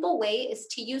simple way is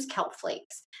to use kelp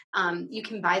flakes. You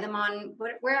can buy them on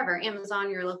wherever, Amazon,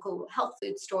 your local health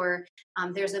food store.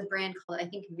 There's a brand called, I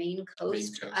think, Maine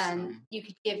Coast. And you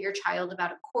could give your child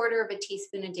about 1/4 of a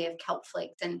teaspoon a day of kelp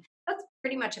flakes. And that's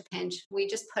pretty much a pinch. We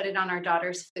just put it on our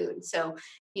daughter's food. So,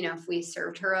 if we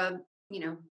served her a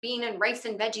bean and rice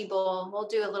and veggie bowl, we'll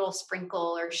do a little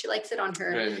sprinkle, or she likes it on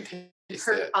her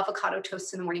avocado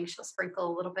toast in the morning. She'll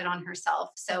sprinkle a little bit on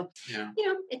herself. So,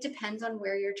 it depends on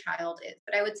where your child is.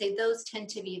 But I would say those tend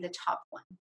to be the top one.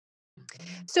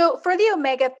 So for the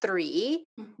omega-3,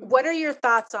 what are your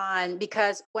thoughts on,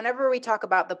 because whenever we talk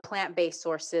about the plant-based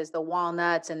sources, the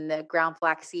walnuts and the ground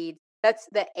flax seeds, that's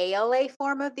the ALA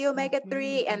form of the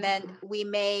omega-3. And then we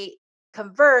may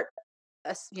convert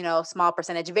a small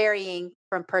percentage varying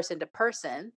from person to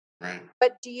person, Right.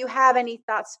 But do you have any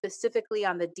thoughts specifically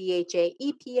on the DHA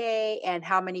EPA and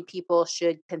how many people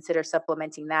should consider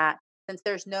supplementing that, since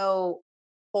there's no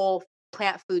whole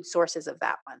plant food sources of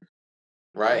that one?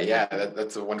 Right. Yeah,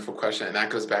 that's a wonderful question. And that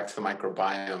goes back to the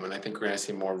microbiome. And I think we're going to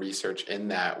see more research in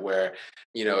that where,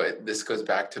 this goes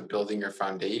back to building your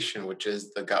foundation, which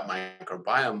is the gut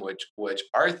microbiome, which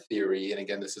our theory, and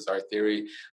again, this is our theory,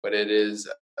 but it is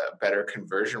a better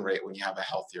conversion rate when you have a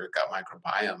healthier gut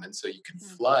microbiome. And so you can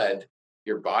flood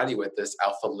your body with this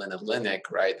alpha linolenic,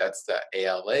 right? That's the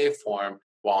ALA form,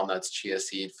 walnuts, chia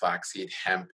seed, flaxseed,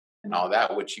 hemp, and all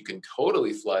that, which you can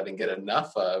totally flood and get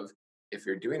enough of if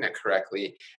you're doing it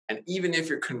correctly. And even if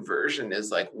your conversion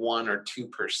is like 1 or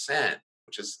 2%,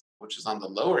 which is on the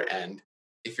lower end,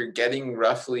 if you're getting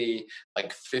roughly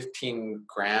like 15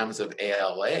 grams of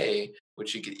ALA,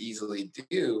 which you could easily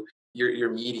do, you're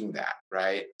meeting that,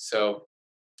 right? So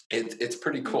it's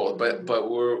pretty cool. But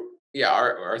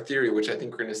our theory, which I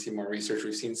think we're going to see more research,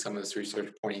 we've seen some of this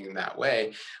research pointing in that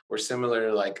way, where similar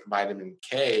to like vitamin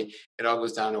K, it all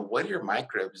goes down to what are your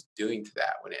microbes doing to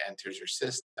that when it enters your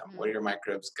system? What are your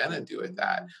microbes going to do with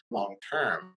that long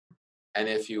term? And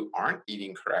if you aren't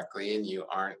eating correctly and you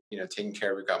aren't, taking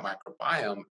care of your gut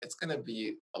microbiome, it's going to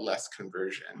be a less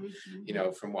conversion,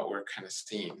 from what we're kind of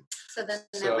seeing. So then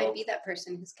that might be that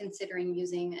person who's considering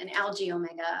using an algae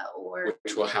omega or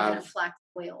which will have flax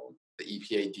oil. The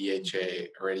EPA,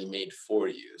 DHA already made for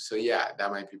you. So yeah,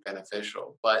 that might be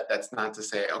beneficial. But that's not to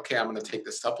say, okay, I'm going to take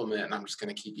the supplement and I'm just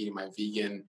going to keep eating my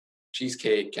vegan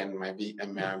cheesecake and my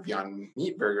Beyond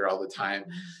Meat burger all the time.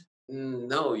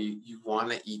 No, you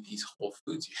want to eat these whole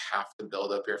foods. You have to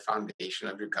build up your foundation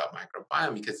of your gut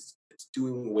microbiome because it's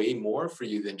doing way more for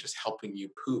you than just helping you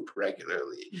poop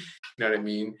regularly. You know what I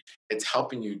mean? It's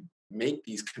helping you make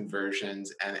these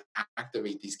conversions and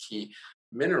activate these key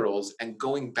minerals. And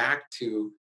going back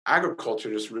to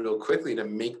agriculture just real quickly to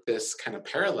make this kind of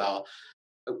parallel,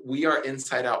 we are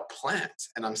inside out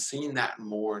plants, and I'm seeing that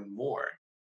more and more,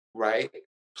 right?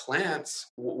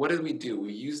 Plants, what do?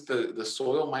 We use the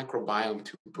soil microbiome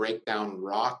to break down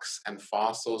rocks and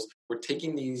fossils. We're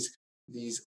taking these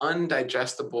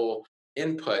undigestible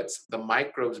inputs, the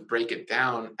microbes break it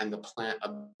down and the plant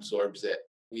absorbs it.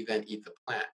 We then eat the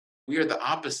plant. We are the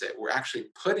opposite. We're actually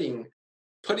putting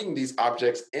these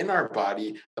objects in our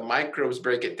body, the microbes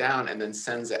break it down and then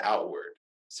sends it outward.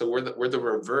 So we're the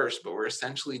reverse, but we're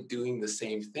essentially doing the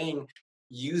same thing,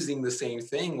 using the same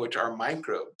thing, which are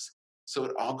microbes. So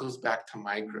it all goes back to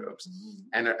microbes.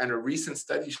 And a recent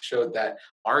study showed that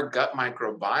our gut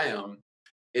microbiome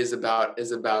is about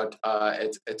it's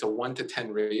a 1 to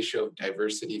 10 ratio of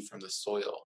diversity from the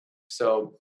soil.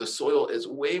 So the soil is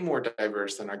way more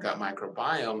diverse than our gut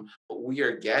microbiome, but we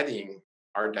are getting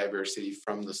our diversity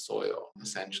from the soil,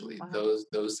 essentially. Wow.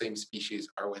 Those same species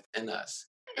are within us.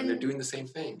 And they're doing the same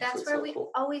thing. That's where we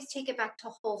always take it back to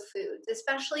whole foods,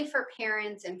 especially for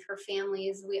parents and for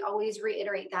families. We always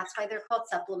reiterate that's why they're called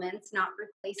supplements, not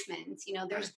replacements.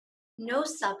 There's no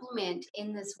supplement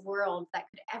in this world that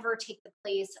could ever take the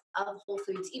place of whole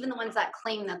foods, even the ones that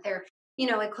claim that they're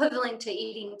equivalent to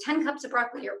eating 10 cups of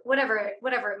broccoli or whatever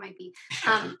it might be.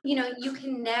 You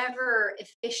can never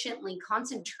efficiently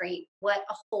concentrate what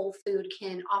a whole food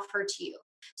can offer to you.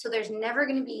 So there's never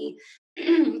going to be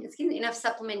enough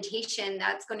supplementation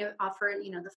that's going to offer,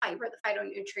 the fiber, the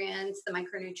phytonutrients, the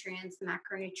micronutrients, the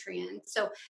macronutrients. So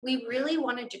we really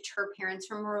want to deter parents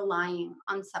from relying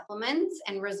on supplements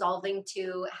and resolving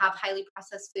to have highly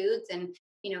processed foods and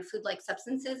food-like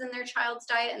substances in their child's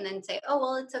diet, and then say, oh,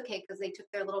 well, it's okay because they took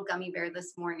their little gummy bear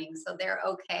this morning, so they're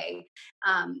okay.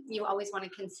 You always want to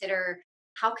consider,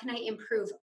 how can I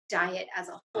improve diet as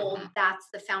a whole? That's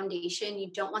the foundation. You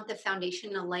don't want the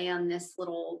foundation to lay on this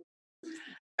little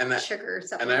sugar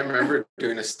supplement. And I remember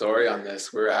doing a story on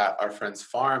this. We were at our friend's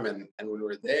farm, and we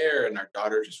were there, and our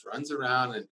daughter just runs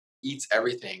around and eats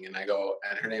everything. And I go,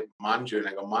 and her name Manju, and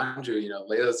I go, Manju,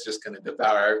 Layla's just going to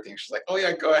devour everything. She's like, oh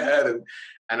yeah, go ahead.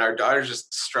 And our daughter's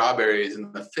just strawberries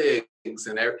and the figs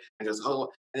and everything. And goes, oh,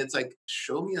 and it's like,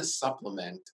 show me a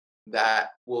supplement that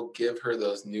will give her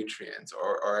those nutrients.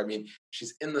 Or I mean,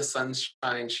 she's in the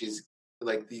sunshine. She's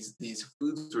like, these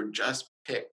foods were just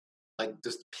picked, like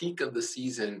just peak of the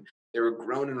season. They were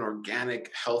grown in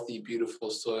organic, healthy, beautiful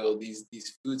soil. These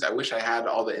foods, I wish I had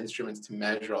all the instruments to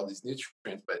measure all these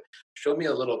nutrients, but show me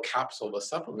a little capsule of a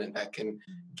supplement that can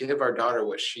give our daughter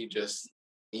what she just,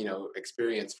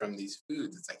 experienced from these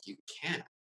foods. It's like, you can't.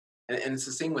 And it's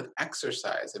the same with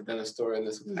exercise. I've done a story on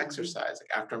this with exercise.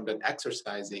 Like after I'm done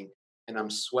exercising and I'm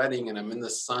sweating and I'm in the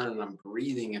sun and I'm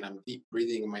breathing and I'm deep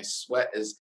breathing and my sweat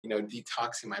is,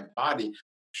 detoxing my body.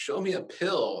 Show me a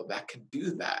pill that could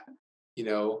do that.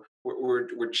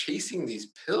 we're chasing these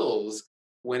pills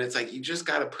when it's like, you just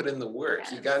got to put in the work.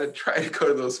 Yes. You got to try to go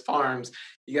to those farms.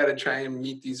 You got to try and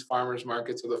meet these farmers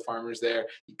markets with the farmers there.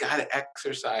 You got to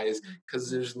exercise, because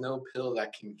there's no pill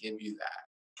that can give you that.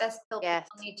 Best pill Yes.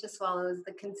 people need to swallow is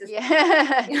the consistency.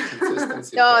 Yeah.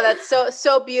 Consistency. No, that's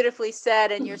so beautifully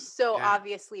said, and you're so Yeah.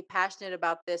 obviously passionate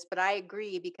about this. But I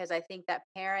agree, because I think that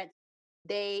parents,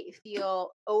 they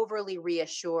feel overly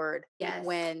reassured Yes.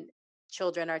 when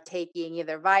children are taking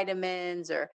either vitamins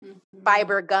or Mhm.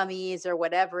 fiber gummies or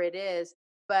whatever it is.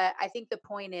 But I think the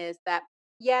point is that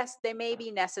yes, they may be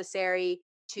necessary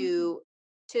to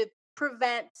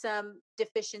prevent some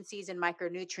deficiencies in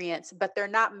micronutrients, but they're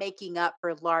not making up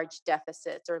for large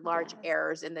deficits or large Yes.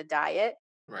 errors in the diet.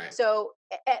 Right. So,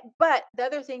 but the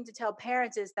other thing to tell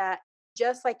parents is that,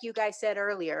 just like you guys said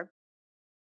earlier,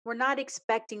 we're not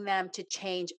expecting them to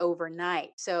change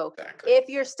overnight. So Exactly. if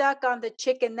you're stuck on the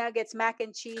chicken nuggets, mac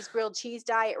and cheese, grilled cheese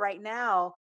diet right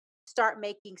now, start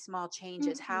making small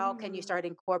changes. How can you Mhm. start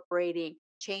incorporating,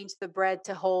 change the bread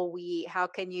to whole wheat? How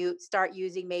can you start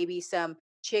using maybe some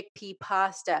chickpea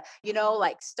pasta?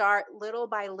 Like start little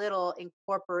by little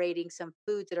incorporating some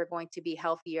foods that are going to be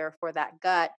healthier for that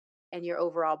gut and your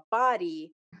overall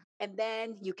body. And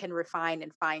then you can refine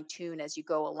and fine tune as you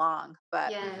go along.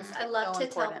 But Yes, I it's love so to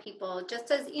tell important. people,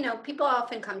 just as people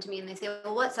often come to me and they say,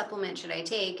 well, what supplement should I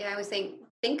take? And I always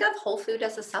think of whole food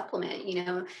as a supplement.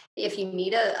 If you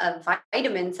need a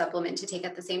vitamin supplement to take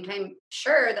at the same time,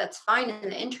 sure, that's fine in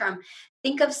the interim.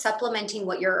 Think of supplementing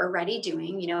what you're already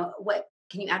doing. What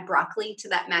can you add broccoli to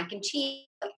that mac and cheese?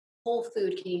 Like, whole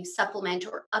food, can you supplement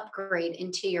or upgrade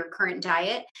into your current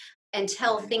diet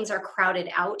until Mhm. things are crowded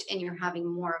out and you're having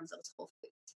more of those whole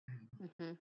foods?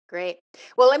 Hmm. Great.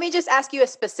 Well, let me just ask you a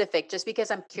specific, just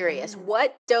because I'm curious. Yes.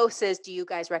 What doses do you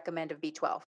guys recommend of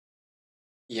B12?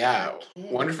 Yeah,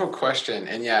 Okay. wonderful question.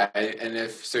 And yeah, and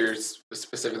if so, you're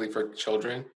specifically for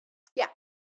children.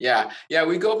 Yeah. Yeah,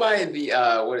 we go by the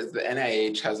what is the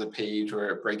NIH has a page where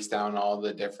it breaks down all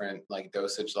the different like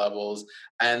dosage levels,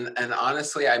 and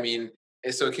honestly, I mean,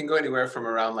 so it can go anywhere from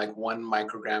around like 1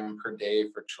 microgram per day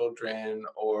for children,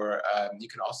 or you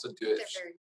can also do it They're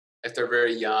very if they're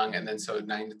very young, and then so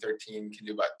 9 to 13 can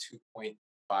do about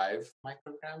 2.5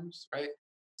 micrograms, right?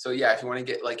 So yeah, if you want to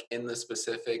get like in the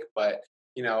specific, but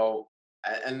you know,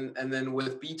 and then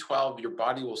with B12, your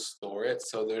body will store it.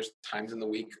 So there's times in the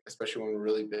week, especially when we're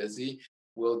really busy,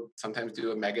 we'll sometimes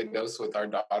do a mega dose with our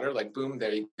daughter. Like, boom,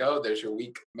 there you go. There's your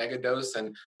week mega dose,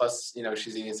 and plus,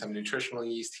 she's eating some nutritional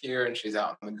yeast here, and she's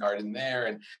out in the garden there,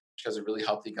 and she has a really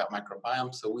healthy gut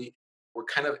microbiome. So we're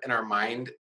kind of in our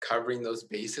mind covering those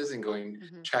bases and going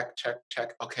Hmm. check, check,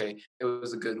 check. Okay, it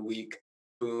was a good week.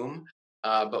 Boom.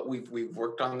 But we've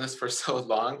worked on this for so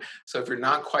long. So if you're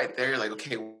not quite there, like,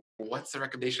 okay, what's the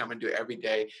recommendation I'm going to do every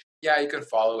day? Yeah, you can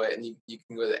follow it, and you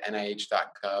can go to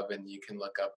nih.gov and you can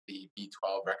look up the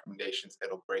B12 recommendations.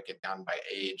 It'll break it down by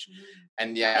age.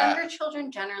 And yeah, younger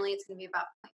children. Generally, it's going to be about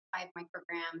 0.5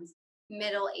 micrograms.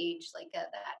 Middle age, like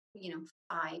that,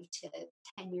 5 to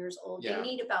 10 years old, yeah. they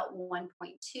need about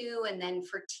 1.2, and then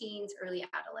for teens, early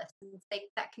adolescents,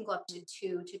 that can go up to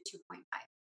 2 to 2.5.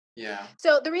 Yeah.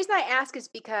 So the reason I ask is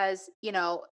because,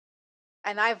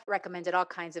 and I've recommended all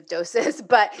kinds of doses,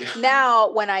 but Yeah.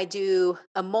 now when I do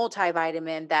a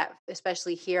multivitamin, that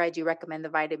especially here, I do recommend the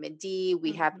vitamin D.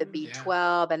 We have the Mhm.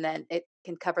 B12, and then it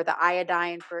can cover the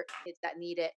iodine for kids that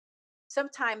need it.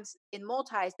 Sometimes in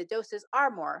multis, the doses are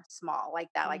more small, like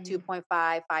that, like Mm.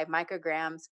 2.5, 5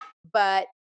 micrograms. But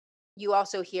you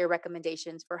also hear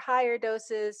recommendations for higher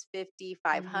doses, 50,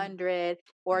 500,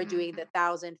 or doing the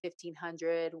 1,000,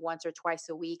 1,500 once or twice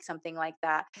a week, something like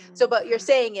that. So, but you're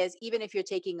Mhm. saying is, even if you're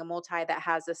taking a multi that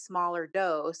has a smaller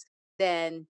dose,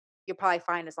 then you're probably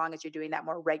fine as long as you're doing that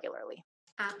more regularly.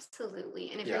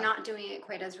 Absolutely. And if you're Yeah. not doing it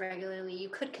quite as regularly, you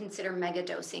could consider mega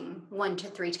dosing 1 to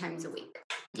 3 times a week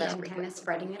Yeah. and kind of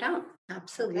spreading it out.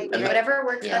 Absolutely. great. Whatever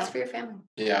works Yeah. best for your family.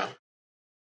 Yeah.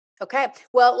 Okay.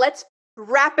 Well, let's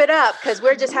wrap it up because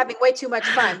we're just having way too much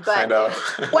fun. I But know.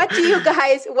 what do you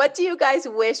guys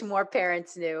wish more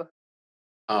parents knew?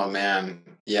 Oh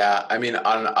man, yeah. I mean,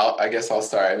 I guess I'll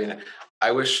start. I mean,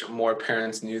 I wish more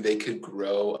parents knew they could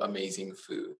grow amazing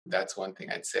food. That's one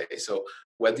thing I'd say. So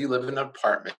whether you live in an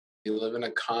apartment, you live in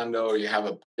a condo, or you have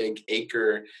a big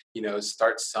acre,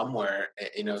 start somewhere.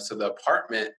 So the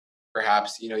apartment,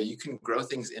 perhaps, you can grow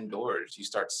things indoors. You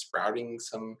start sprouting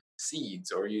some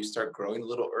seeds, or you start growing a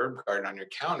little herb garden on your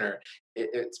counter.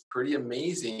 It's pretty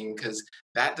amazing because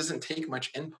that doesn't take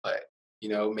much input.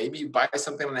 Maybe you buy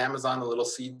something on Amazon, a little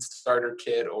seed starter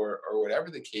kit, or whatever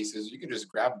the case is. You can just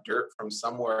grab dirt from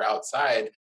somewhere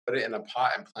outside, put it in a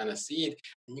pot and plant a seed,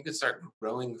 and you can start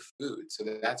growing food. So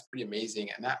that's pretty amazing.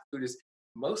 And that food is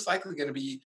most likely going to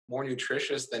be more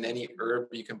nutritious than any herb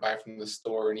you can buy from the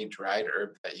store or any dried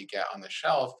herb that you get on the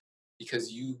shelf,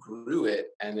 because you grew it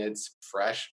and it's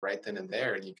fresh right then and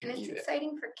there and you can And it's eat it.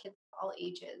 exciting for kids of all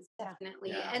ages,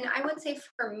 definitely. Yeah. And I would say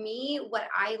for me, what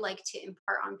I like to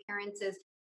impart on parents is,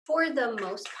 for the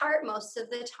most part, most of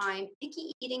the time,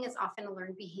 picky eating is often a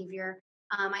learned behavior.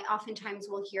 I oftentimes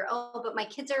will hear, oh, but my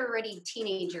kids are already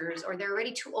teenagers or they're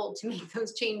already too old to make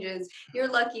those changes.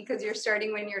 You're lucky because you're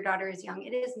starting when your daughter is young.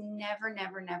 It is never,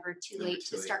 never, never too late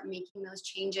to start making those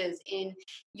changes in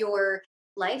your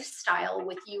lifestyle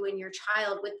with you and your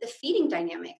child, with the feeding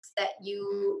dynamics that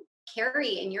you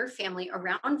carry in your family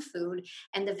around food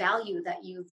and the value that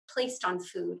you've placed on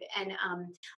food. And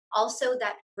also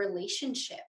that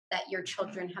relationship that your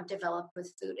children have developed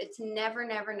with food. It's never,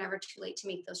 never, never too late to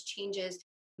make those changes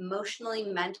emotionally,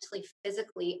 mentally,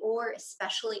 physically, or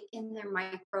especially in their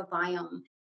microbiome.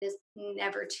 It's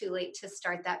never too late to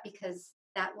start that, because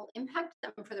that will impact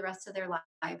them for the rest of their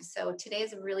lives. So today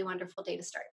is a really wonderful day to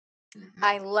start.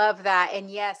 I love that. And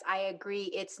yes, I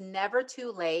agree. It's never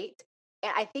too late.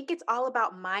 And I think it's all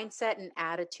about mindset and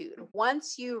attitude.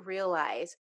 Once you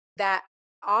realize that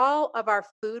all of our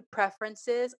food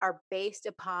preferences are based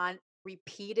upon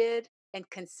repeated and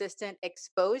consistent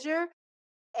exposure,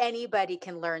 anybody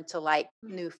can learn to like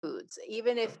new foods,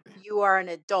 even if you are an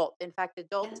adult. In fact,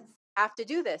 adults have to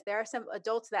do this. There are some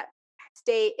adults that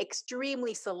stay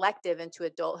extremely selective into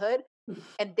adulthood,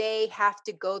 and they have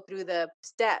to go through the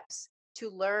steps to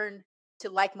learn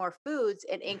to like more foods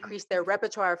and increase their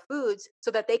repertoire of foods so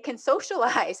that they can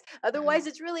socialize. Otherwise,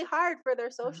 it's really hard for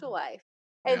their social life.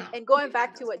 And going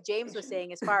back to what James was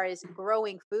saying as far as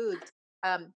growing foods,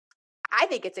 um, I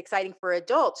think it's exciting for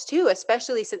adults too,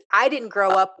 especially since I didn't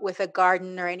grow up with a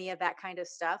garden or any of that kind of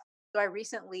stuff. So I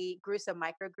recently grew some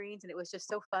microgreens, and it was just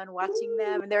so fun watching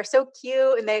them. And they're so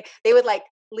cute, and they would like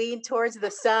lean towards the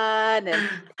sun, and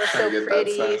they're so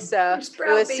pretty. So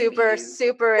it was super,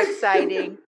 super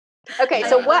exciting. Okay,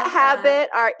 so what habit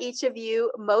are each of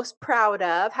you most proud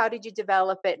of? How did you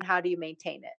develop it, and how do you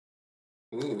maintain it?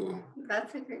 Ooh,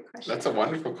 That's a great question. that's a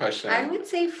wonderful question. I would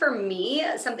say for me,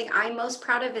 something I'm most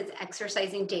proud of is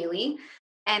exercising daily.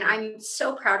 And I'm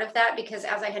so proud of that because,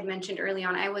 as I had mentioned early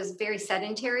on, I was very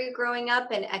sedentary growing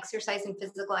up, and exercise and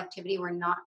physical activity were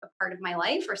not a part of my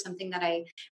life or something that I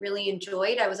really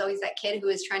enjoyed. I was always that kid who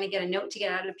was trying to get a note to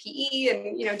get out of PE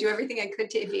and, do everything I could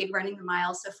to evade running the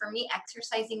mile. So for me,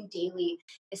 exercising daily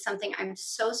is something I'm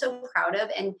so, so proud of.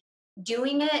 And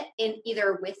doing it in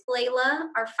either with Layla,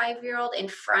 our 5-year-old, in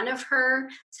front of her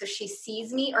so she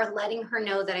sees me, or letting her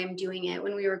know that I'm doing it.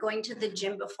 When we were going to the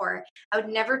gym before, I would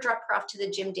never drop her off to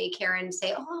the gym daycare and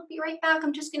say, oh, I'll be right back,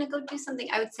 I'm just going to go do something.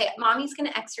 I would say, Mommy's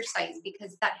going to exercise,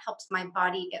 because that helps my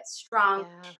body get strong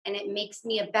and it makes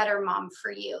me a better mom for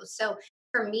you. So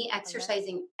for me,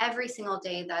 exercising every single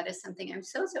day, that is something I'm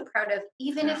so, so proud of.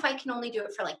 Even if I can only do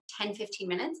it for like 10-15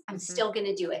 minutes, I'm still going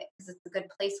to do it, because it's a good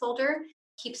placeholder,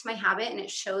 keeps my habit, and it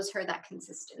shows her that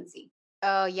consistency.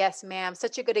 Oh, yes, ma'am.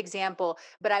 Such a good example.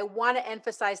 But I want to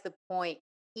emphasize the point.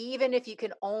 Even if you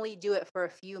can only do it for a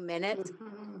few minutes,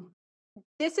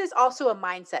 this is also a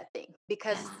mindset thing.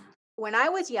 Because when I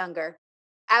was younger,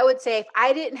 I would say if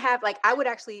I didn't have, like, I would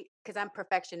actually, because I'm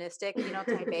perfectionistic,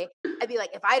 type A, I'd be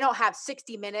like, if I don't have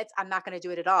 60 minutes, I'm not going to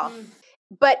do it at all.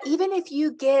 But even if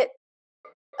you get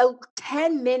a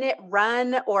 10-minute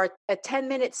run or a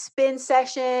 10-minute spin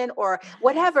session or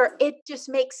whatever, it just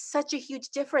makes such a huge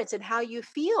difference in how you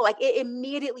feel. Like, it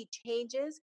immediately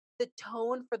changes the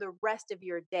tone for the rest of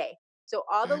your day. So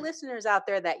all the listeners out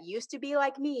there that used to be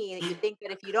like me, that you think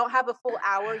that if you don't have a full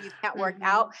hour, you can't work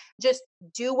out, just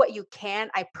do what you can.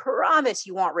 I promise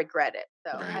you won't regret it.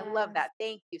 So I love that.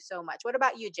 Thank you so much. What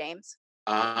about you, James?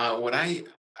 What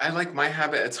I like my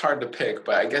habit, it's hard to pick,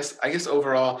 but I guess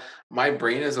overall my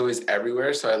brain is always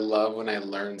everywhere. So I love when I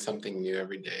learn something new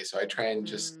every day. So I try and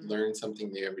just learn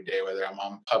something new every day, whether I'm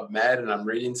on PubMed and I'm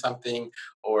reading something,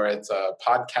 or it's a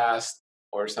podcast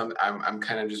or something. I'm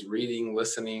kind of just reading,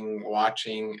 listening,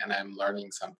 watching, and I'm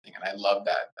learning something. And I love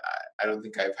that. I don't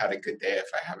think I've had a good day if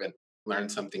I haven't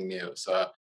learned something new. So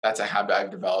that's a habit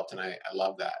I've developed, and I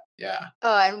love that. Yeah.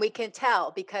 Oh, and we can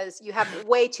tell because you have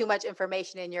way too much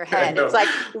information in your I head. know. It's like,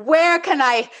 where can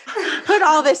I put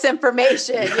all this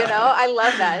information? I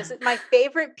love that. My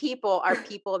favorite people are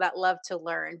people that love to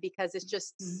learn, because it's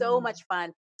just so much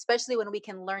fun, especially when we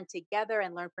can learn together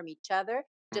and learn from each other,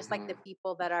 just like the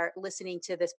people that are listening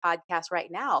to this podcast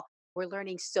right now. We're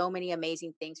learning so many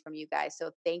amazing things from you guys.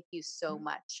 So thank you so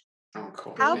much. Oh,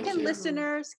 cool. How Thank can you.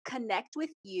 listeners connect with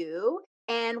you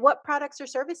And what products or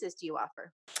services do you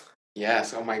offer?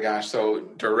 Yes. Oh my gosh. So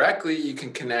directly you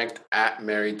can connect at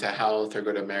Married to Health or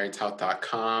go to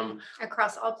marriedtohealth.com.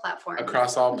 Across all platforms.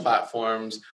 Across all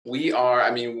platforms. We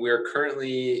have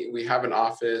an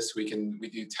office. We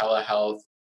do telehealth.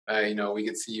 We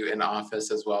could see you in office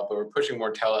as well, but we're pushing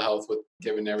more telehealth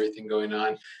given everything going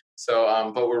on.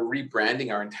 So, but we're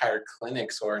rebranding our entire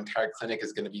clinic. So our entire clinic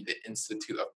is going to be the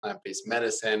Institute of Plant-Based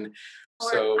Medicine.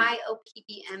 Or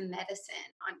IOPBM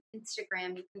Medicine on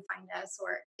Instagram. You can find us,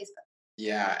 or Facebook.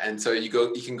 Yeah, and so you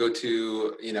can go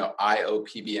to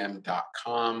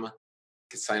iopbm.com. You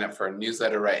can sign up for our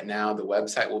newsletter right now. The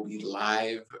website will be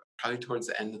live probably towards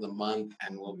the end of the month,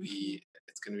 and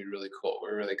it's going to be really cool.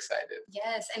 We're really excited.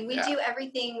 Yes, and we do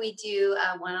everything. We do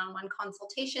one-on-one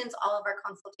consultations. All of our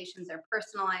consultations are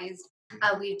personalized.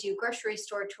 We do grocery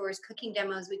store tours, cooking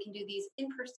demos. We can do these in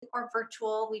person or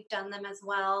virtual. We've done them as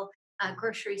well.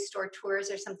 Grocery store tours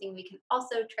are something we can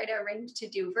also try to arrange to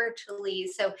do virtually.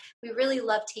 So we really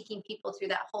love taking people through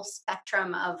that whole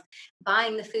spectrum of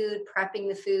buying the food, prepping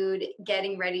the food,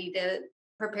 getting ready to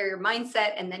prepare your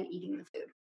mindset, and then eating the food.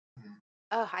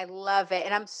 Oh, I love it.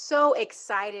 And I'm so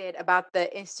excited about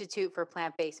the Institute for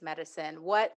Plant-Based Medicine.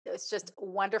 It's just a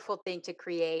wonderful thing to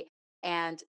create,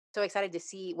 and so excited to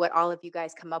see what all of you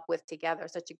guys come up with together.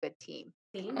 Such a good team.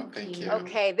 Thank you.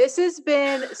 Okay, this has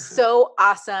been so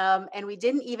awesome. And we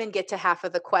didn't even get to half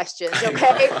of the questions.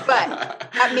 Okay. But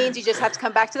that means you just have to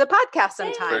come back to the podcast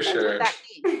sometime. For That's sure. what that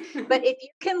means. But if you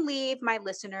can leave my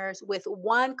listeners with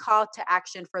one call to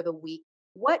action for the week,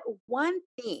 what one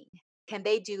thing can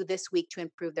they do this week to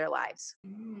improve their lives?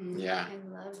 Yeah. I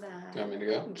love that. Do you want me to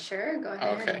go? Sure, go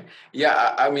ahead. Okay.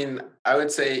 Yeah, I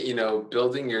would say,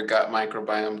 building your gut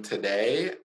microbiome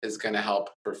today is going to help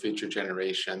for future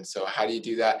generations. So how do you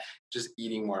do that? Just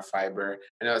eating more fiber.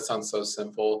 I know it sounds so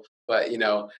simple, but,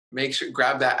 make sure,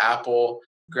 grab that apple,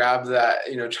 grab that,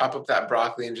 chop up that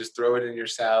broccoli and just throw it in your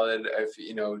salad. If,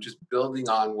 just building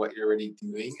on what you're already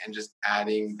doing and just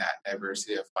adding that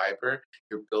diversity of fiber,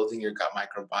 you're building your gut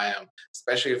microbiome,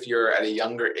 especially if you're at a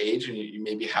younger age and you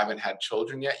maybe haven't had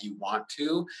children yet, you want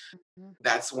to.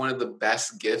 That's one of the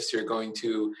best gifts you're going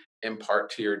to impart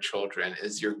to your children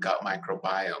is your gut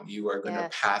microbiome. You are going to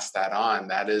pass that on.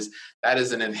 That is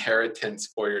an inheritance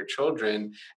for your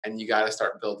children, and you got to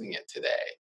start building it today.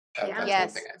 That's one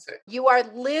thing I'd say. You are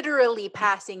literally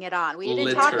passing it on. We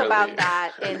didn't talk about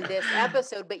that in this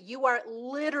episode, but you are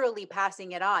literally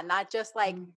passing it on, not just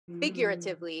like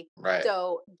figuratively. Right.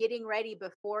 So getting ready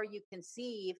before you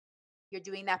conceive, you're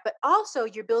doing that, but also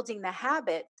you're building the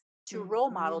habit to role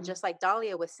model, just like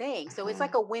Dahlia was saying. So it's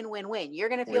like a win-win-win. You're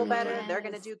going to feel better. They're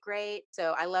going to do great.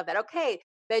 So I love that. Okay,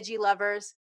 veggie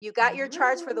lovers, you got your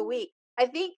charge for the week. I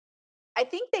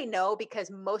think they know,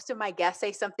 because most of my guests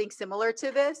say something similar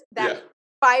to this, that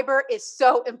fiber is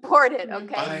so important.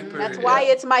 Okay. That's why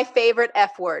it's my favorite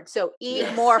F word. So eat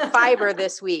more fiber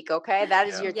this week. Okay. That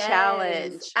is your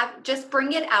challenge. Just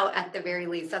bring it out at the very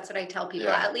least. That's what I tell people.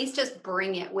 At least just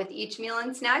bring it with each meal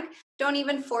and snack. Don't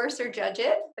even force or judge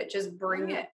it, but just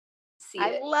bring it.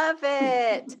 I love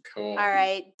it. Cool. All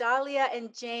right, Dahlia and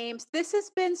James, this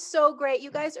has been so great. You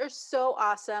guys are so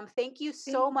awesome. Thank you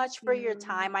so much for your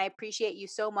time. I appreciate you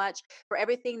so much for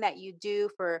everything that you do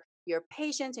for your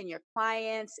patients and your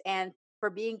clients, and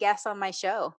for being guests on my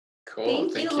show. Cool.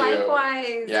 Thank you.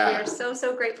 Likewise. We are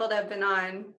so grateful to have been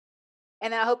on.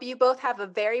 And I hope you both have a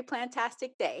very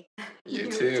plantastic day.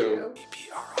 You too.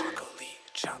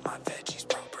 Chop my veggies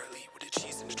properly with the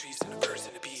cheese and the trees and the birds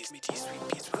and the bees.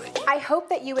 I hope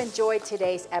that you enjoyed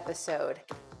today's episode.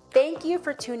 Thank you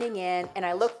for tuning in, and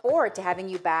I look forward to having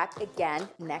you back again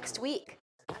next week.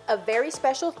 A very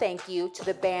special thank you to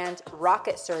the band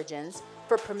Rocket Surgeons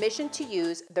for permission to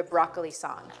use the Broccoli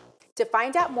song. To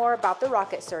find out more about the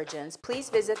Rocket Surgeons, please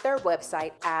visit their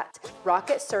website at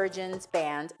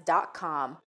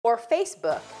rocketsurgeonsband.com or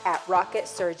Facebook at Rocket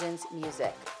Surgeons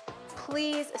Music.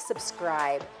 Please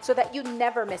subscribe so that you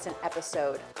never miss an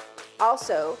episode.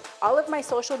 Also, all of my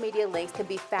social media links can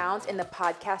be found in the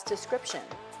podcast description.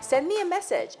 Send me a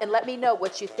message and let me know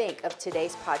what you think of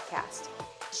today's podcast.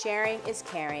 Sharing is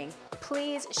caring.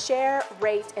 Please share,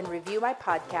 rate, and review my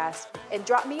podcast, and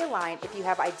drop me a line if you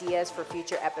have ideas for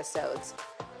future episodes.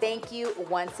 Thank you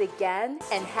once again,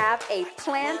 and have a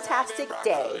plantastic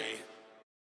day.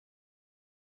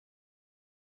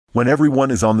 When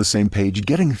everyone is on the same page,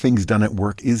 getting things done at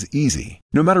work is easy.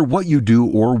 No matter what you do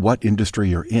or what industry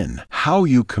you're in, how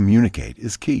you communicate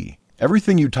is key.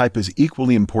 Everything you type is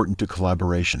equally important to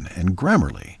collaboration, and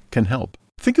Grammarly can help.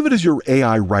 Think of it as your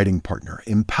AI writing partner,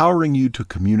 empowering you to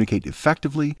communicate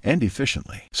effectively and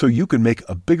efficiently so you can make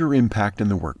a bigger impact in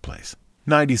the workplace.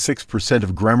 96%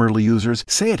 of Grammarly users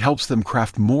say it helps them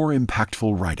craft more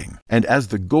impactful writing. And as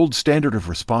the gold standard of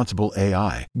responsible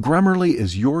AI, Grammarly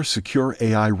is your secure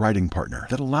AI writing partner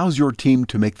that allows your team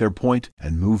to make their point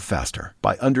and move faster.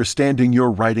 By understanding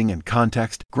your writing and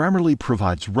context, Grammarly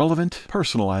provides relevant,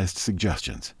 personalized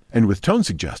suggestions. And with tone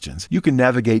suggestions, you can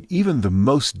navigate even the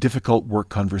most difficult work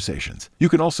conversations. You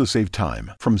can also save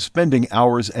time, from spending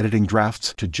hours editing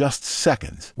drafts to just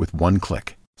seconds with one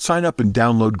click. Sign up and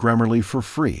download Grammarly for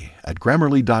free at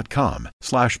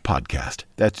Grammarly.com/podcast.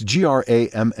 That's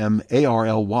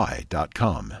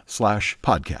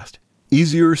GRAMMARLY.com/podcast.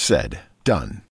 Easier said, done.